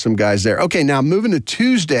mention some guys there. Okay, now moving to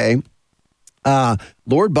Tuesday,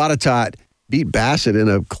 Lord Botetourt beat Bassett in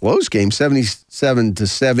a close game,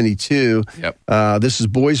 77-72. Yep. This is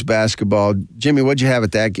boys basketball. Jimmy, what'd you have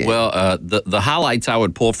at that game? Well, the highlights I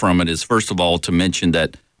would pull from it is, first of all, to mention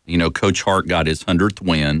that, Coach Hart got his 100th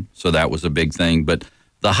win, so that was a big thing. But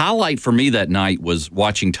the highlight for me that night was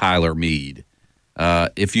watching Tyler Mead.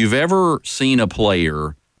 If you've ever seen a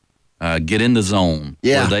player get in the zone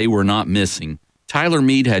where they were not missing, Tyler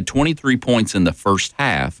Mead had 23 points in the first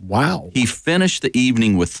half. Wow. He finished the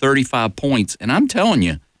evening with 35 points. And I'm telling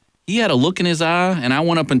you, he had a look in his eye. And I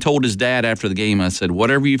went up and told his dad after the game, I said,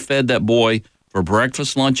 whatever you fed that boy for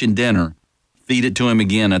breakfast, lunch, and dinner, feed it to him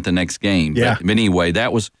again at the next game. Yeah. But anyway,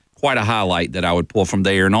 that was quite a highlight that I would pull from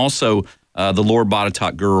there. And also, the Lord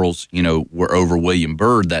Botetourt girls, were over William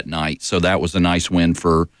Byrd that night. So that was a nice win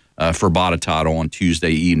for Botetourt on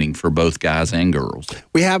Tuesday evening for both guys and girls.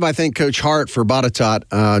 We have, I think, Coach Hart for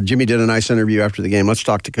Botetourt. Jimmy did a nice interview after the game. Let's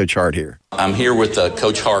talk to Coach Hart here. I'm here with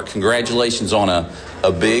Coach Hart. Congratulations on a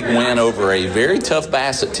big win over a very tough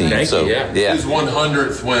Bassett team. Thank you, yeah. His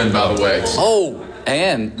 100th win, by the way. Oh,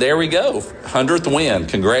 and there we go. 100th win.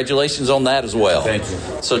 Congratulations on that as well. Thank you.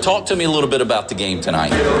 So talk to me a little bit about the game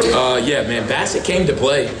tonight. Yeah, man, Bassett came to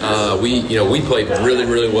play. We played really,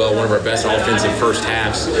 really well. One of our best offensive first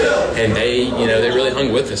halves. And they really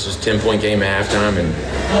hung with us. It was a 10-point game at halftime, and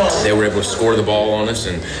they were able to score the ball on us.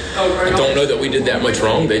 And I don't know that we did that much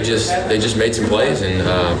wrong. They just made some plays, and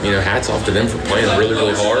hats off to them for playing really,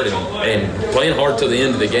 really hard and playing hard till the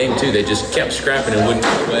end of the game too. They just kept scrapping and wouldn't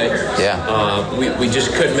get away. Yeah. We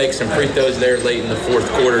just couldn't make some free throws there late in the fourth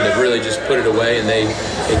quarter to really just put it away, and they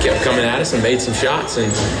kept coming at us and made some shots.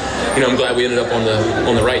 And I'm glad we ended up on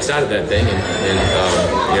the right side of that thing.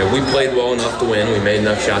 And we played well enough to win. We made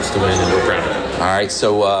enough shots to win, and we're proud of it. All right.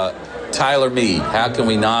 So Tyler Mead, how can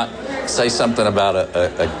we not say something about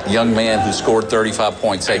a young man who scored 35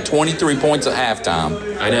 points, had 23 points at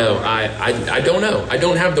halftime? I know. I don't know. I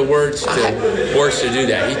don't have the words to do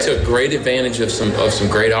that. He took great advantage of some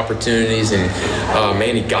great opportunities, and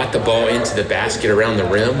he got the ball into the basket around the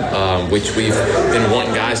rim, which we've been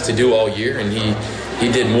wanting guys to do all year, and he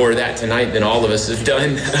did more of that tonight than all of us have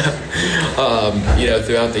done,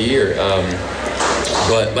 throughout the year.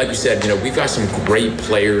 But like you said, we've got some great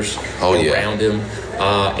players around him.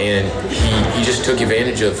 and he just took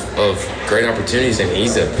advantage of great opportunities, and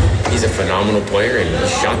he's a phenomenal player, and he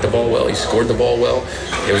shot the ball well, he scored the ball well.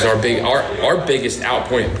 It was our biggest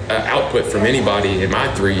output from anybody in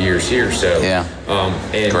my 3 years here. So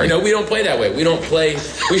and we don't play that way.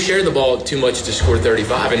 We share the ball too much to score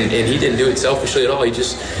 35, and he didn't do it selfishly at all. He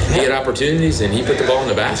had opportunities, and he put the ball in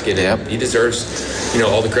the basket, and he deserves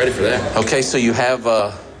all the credit for that. Okay, so you have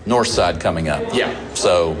Northside coming up. Yeah.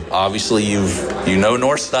 So obviously you know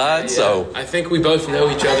Northside. Yeah. So I think we both know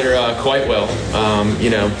each other quite well.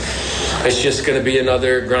 It's just going to be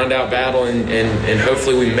another ground out battle, and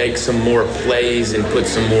hopefully we make some more plays and put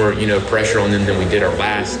some more pressure on them than we did our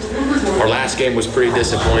last. Our last game was pretty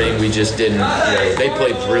disappointing. We just didn't. They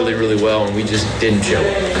played really, really well, and we just didn't jump.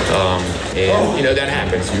 That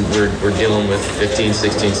happens. We're dealing with 15,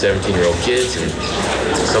 16, 17-year-old kids, and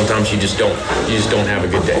sometimes you just don't have a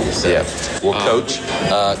good day. So, yeah. Well, Coach,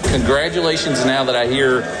 congratulations! Now that I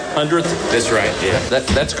hear 100th. That's right. Yeah.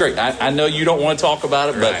 That's great. I know you don't want to talk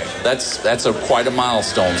about it, but that's quite a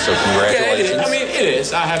milestone. So congratulations. Yeah, it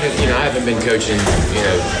is. I haven't been coaching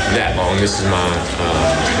that long. This is my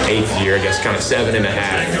 8th year, I guess, kind of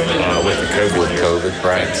 7.5 with the COVID.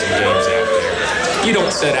 Right. Some games out there. You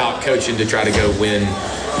don't set out coaching to try to go win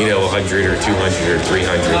 100 or 200 or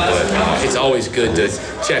 300, but it's always good to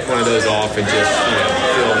check one of those off and just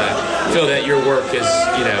feel that your work has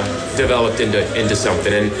developed into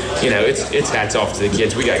something. And it's hats off to the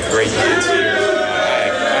kids. We got great kids here.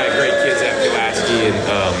 I had great kids at Pulaski,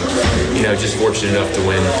 and just fortunate enough to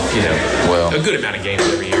win a good amount of games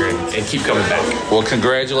every year and keep coming back. Well,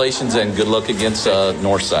 congratulations and good luck against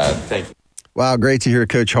Northside. Thank you. Wow, great to hear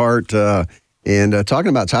Coach Hart. And talking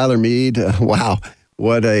about Tyler Meade, wow.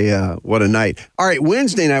 What a night! All right,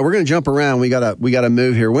 Wednesday night we're going to jump around. We got to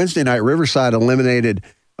move here. Wednesday night, Riverside eliminated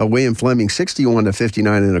William Fleming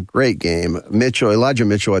 61-59 in a great game. Elijah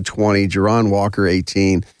Mitchell had 20, Jerron Walker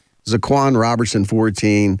 18, Zaquan Robertson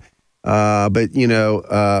 14. But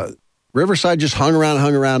Riverside just hung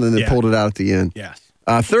around and then pulled it out at the end. Yes.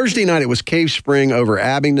 Thursday night it was Cave Spring over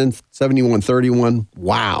Abingdon 71-31.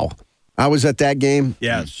 Wow. I was at that game.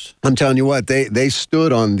 Yes. I'm telling you what, they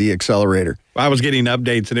stood on the accelerator. I was getting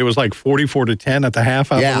updates, and it was like 44-10 at the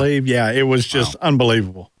half, I believe. Yeah, it was just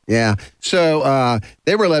unbelievable. Yeah. So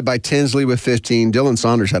they were led by Tinsley with 15. Dylan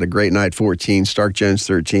Saunders had a great night, 14. Stark Jones,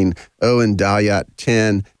 13. Owen Dahliat,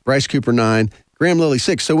 10. Bryce Cooper, 9. Graham Lilly,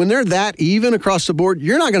 6. So when they're that even across the board,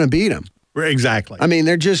 you're not going to beat them. Exactly. I mean,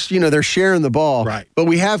 they're just, they're sharing the ball. Right. But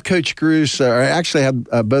we have Coach Gruce, I actually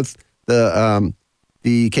have both the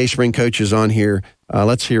Cave Spring coaches on here.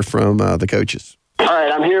 Let's hear from the coaches. All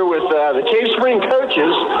right, I'm here with the Cave Spring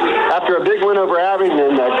coaches after a big win over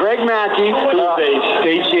Abingdon. Greg Mackey, who's a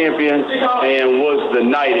state champion and was the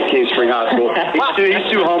knight at Cave Spring High School. He's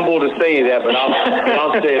too humble to say that, but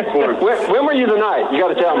I'll say it for him. When were you the knight? You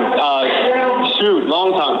got to tell me.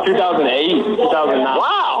 Long time. 2008, 2009.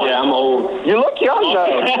 Wow. Yeah, I'm old. You look young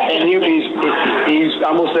though. And he's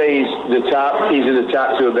I'm gonna say he's in the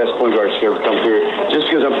top 2 of best point guards to ever come through. Just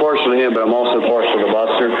because I'm partial to him, but I'm also partial to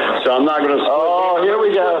Buster. So I'm not gonna. Here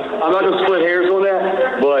we go. I'm not going to split hairs on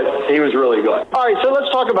that, but he was really good. All right, so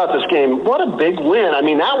let's talk about this game. What a big win. I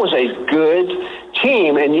mean, that was a good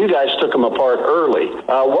team, and you guys took them apart early.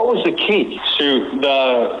 What was the key?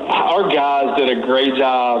 Our guys did a great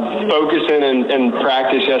job focusing in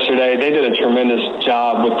practice yesterday. They did a tremendous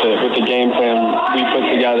job with the game plan we put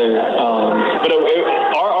together.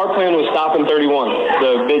 Our plan was stopping 31.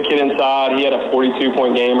 The big kid inside, he had a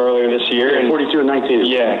 42-point game earlier this year. 42 and 19.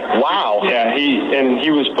 Yeah. Wow. Yeah,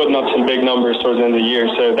 he was putting up some big numbers towards the end of the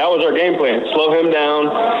year. So that was our game plan. Slow him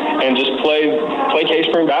down and just play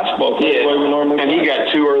Cave Spring basketball. The way we normally And he got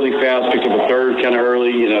 2 early fouls, picked up a third kind of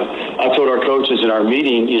early. I told our coaches in our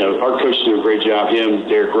meeting, our coaches do a great job. Him,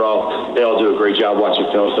 Derek Raw, they all do a great job watching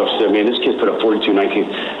film stuff. So, man, this kid put up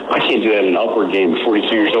 42-19. I can't do that in an upward game at 42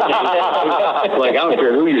 years old. Like, I don't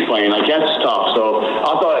care who you're playing. Like, that's tough. So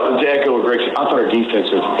I thought, to echo what Greg said, I thought our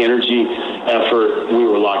defensive energy, effort, we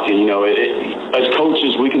were locked in. As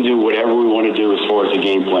coaches, we can do whatever we want to do as far as the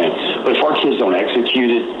game plan. But if our kids don't execute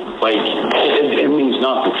it, it means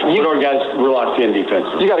nothing. But our guys were locked in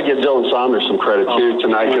defensively. You got to give Dylan Saunders some credit too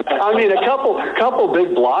tonight. I mean, a couple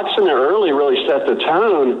big blocks in there early really set the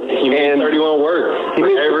tone. He made 31 work.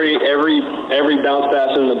 Every bounce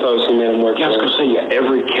pass in the post, he made him work. I was going to say,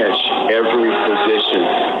 every catch, every position,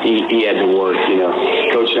 he had to work.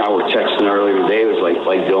 Coach and I were texting earlier today. It was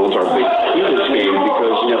like Dylan's our big key this game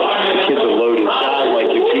because the kids are loaded inside.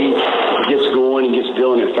 Like if he gets going and gets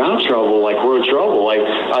Dylan in foul trouble, we're in trouble.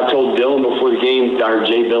 I told Dylan before the game, I heard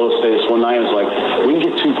Jay Billis say this one night, I was like, we can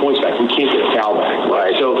get 2 points back. We can't get a foul back.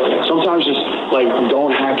 Right. So sometimes just like,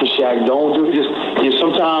 don't hack a shack. Don't do it. Just,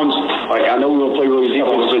 sometimes, like, I know we want to play really deep,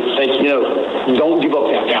 but, don't give up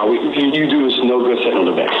that now. You do us no good sitting on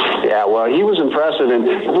the bench. Yeah, well, he was impressive. And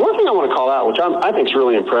one thing I want to call out, which I think is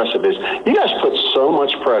really impressive, is you guys put so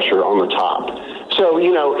much pressure on the top. So,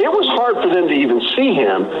 it was hard for them to even see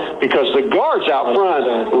him because the guards out front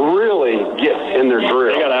really get in their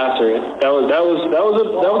drill. They got after it. That was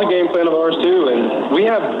a game plan of ours too. And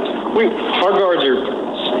our guards are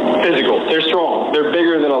physical. They're strong. They're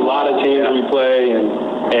bigger than a lot of teams we play.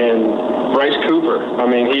 And Bryce Cooper, I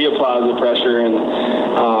mean, he applies the pressure,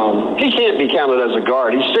 and he can't be counted as a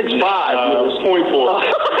guard. He's 6'5". Point four.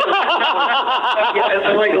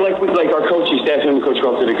 like our coaching staff, him and Coach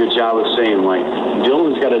Ruff did a good job of saying, like,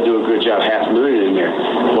 Dylan's got to do a good job half moving in there.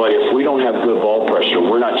 But if we don't have good ball pressure,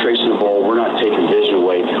 we're not tracing the ball, we're not taking vision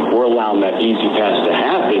away, we're allowing that easy pass to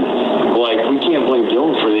happen. Like, we can't blame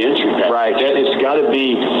Dylan for the entry pass. Right. It's got to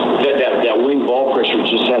be that wing ball pressure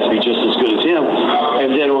just has to be just as good as him.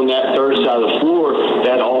 And then on that third side of the floor,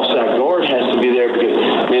 that offside guard has to be there because,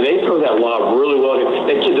 man, they throw that lob really well.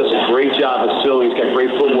 That kid does a great job of filling. He's got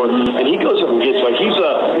great footwork. And he goes up and gets, like, we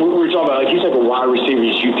were talking about, like, he's like a wide receiver.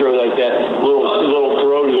 You throw like that little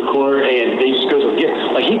throw to the corner, and he just goes up and gets,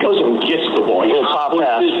 like, he goes up and gets the ball. He pop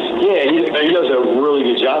pass. Yeah, he does a really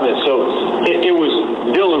good job at it. So it was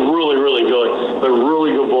Dylan really, really good, but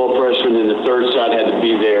really good ball pressure, and then the third side had to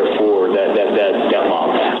be there for that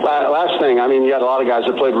long pass. Last thing, I mean, you got a lot of guys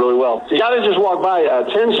that played really well. The guy that just walked by,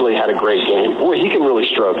 Tinsley, had a great game. Boy, he can really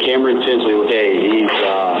stroke. Cameron Tinsley,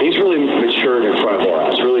 he's really matured in front of our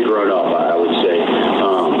eyes, really grown up, I would say.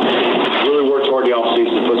 Really worked hard the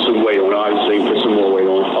offseason to put some weight on. Obviously, put some more weight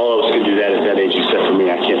on. All of us could do that at that age, except for me.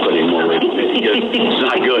 I can't put any more weight on it. It's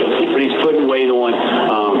not good. But he's putting weight on,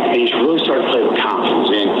 and he's really starting to play with confidence.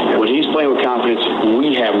 And when he's playing with confidence,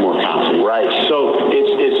 we have more confidence. Right. So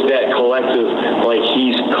it's that collective, like,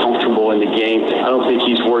 he's comfortable in the game. I don't think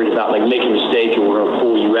he's worried about, like, making a mistake and we're going to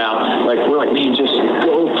pull you out. Like, we're like, man, just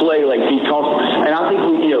go play, like, be comfortable. And I think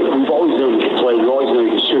we've always known we can play. We've always known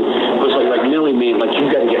we can shoot. But it's like Millie, man, like,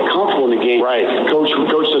 you've got to get comfortable in the game. Right. Coach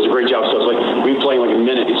does a great job. So it's like we play like a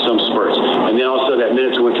minute in some spurts. And then all of a sudden that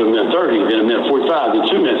minute went to a minute 30, then a minute 45, then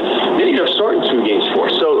 2 minutes. Then you have starting 2 games for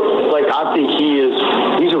us. So, like, I think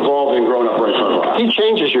he's evolved and grown up right in front of us. He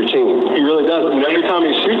changes your team. He really does. And every time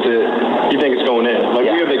he shoots it, you think it's going in. Like,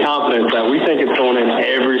 we have the confidence that we think it's going in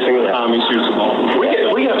every single time he shoots the ball.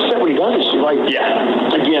 We get upset when he doesn't shoot. Like,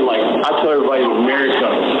 again, like, I tell everybody in America,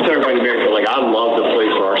 like, I love to play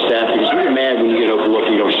for our staff because you get mad when you get overlooked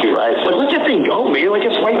and you don't shoot. Right. Like, let that thing go, man. Like,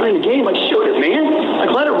 it's right in the game. Like, shoot it, man.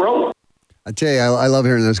 Like, let it roll. I tell you, I love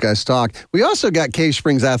hearing those guys talk. We also got Cave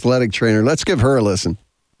Springs athletic trainer. Let's give her a listen.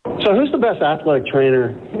 So who's the best athletic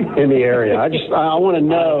trainer in the area? I want to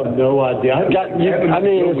know. No idea.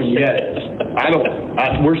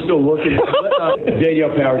 We're still looking.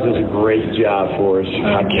 Danielle Powers does a great job for us.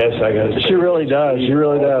 I guess I got to say. She really does.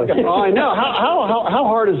 Oh, I know. How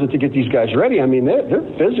hard is it to get these guys ready? I mean, they're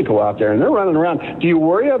physical out there and they're running around. Do you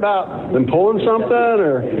worry about them pulling something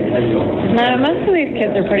or? No, most of these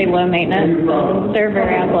kids are pretty low maintenance. They're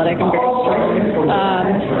very athletic and very strong.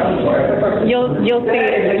 You'll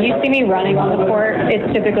see when you see me running on the court, it's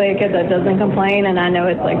typically a kid that doesn't complain, and I know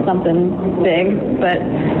it's like something big, but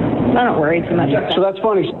I don't worry too much about that. So that's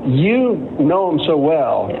funny. You know them so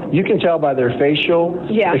well. You can tell by their facial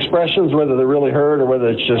expressions whether they're really hurt or whether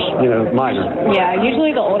it's just, minor. Yeah,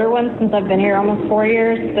 usually the older ones, since I've been here almost 4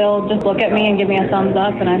 years, they'll just look at me and give me a thumbs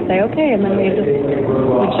up, and I say, okay, and then we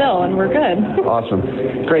chill, and we're good. Awesome.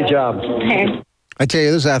 Great job. Hey. I tell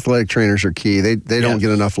you, those athletic trainers are key. They don't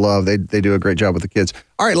get enough love. They do a great job with the kids.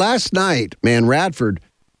 All right, last night, man, Radford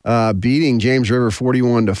beating James River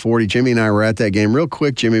 41-40. Jimmy and I were at that game. Real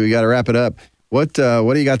quick, Jimmy, we got to wrap it up. What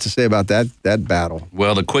do you got to say about that battle?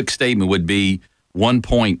 Well, the quick statement would be 1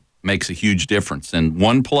 point makes a huge difference. And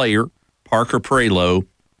one player, Parker Prelo,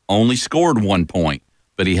 only scored 1 point,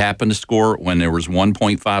 but he happened to score when there was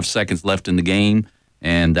 1.5 seconds left in the game,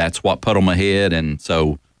 and that's what put him ahead. And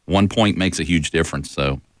so 1 point makes a huge difference.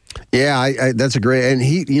 So, yeah, that's a great. And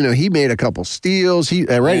he made a couple steals. He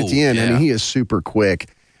right at the end. Yeah. I mean, he is super quick.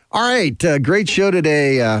 All right, great show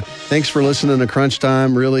today. Thanks for listening to Crunch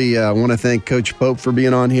Time. Really want to thank Coach Pope for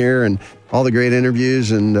being on here and all the great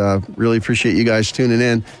interviews, and really appreciate you guys tuning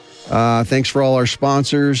in. Thanks for all our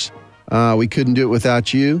sponsors. We couldn't do it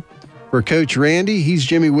without you. For Coach Randy, he's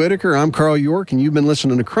Jimmy Whitaker. I'm Carl York, and you've been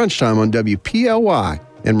listening to Crunch Time on WPLY.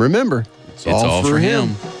 And remember, it's all for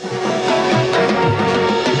him.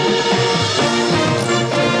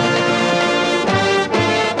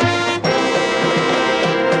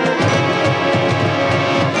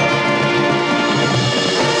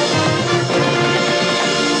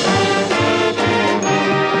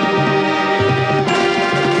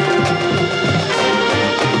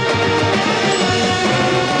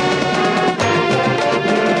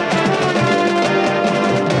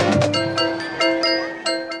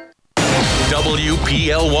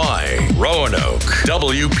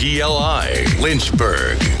 WPLI,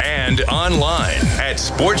 Lynchburg, and online at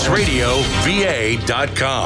sportsradiova.com.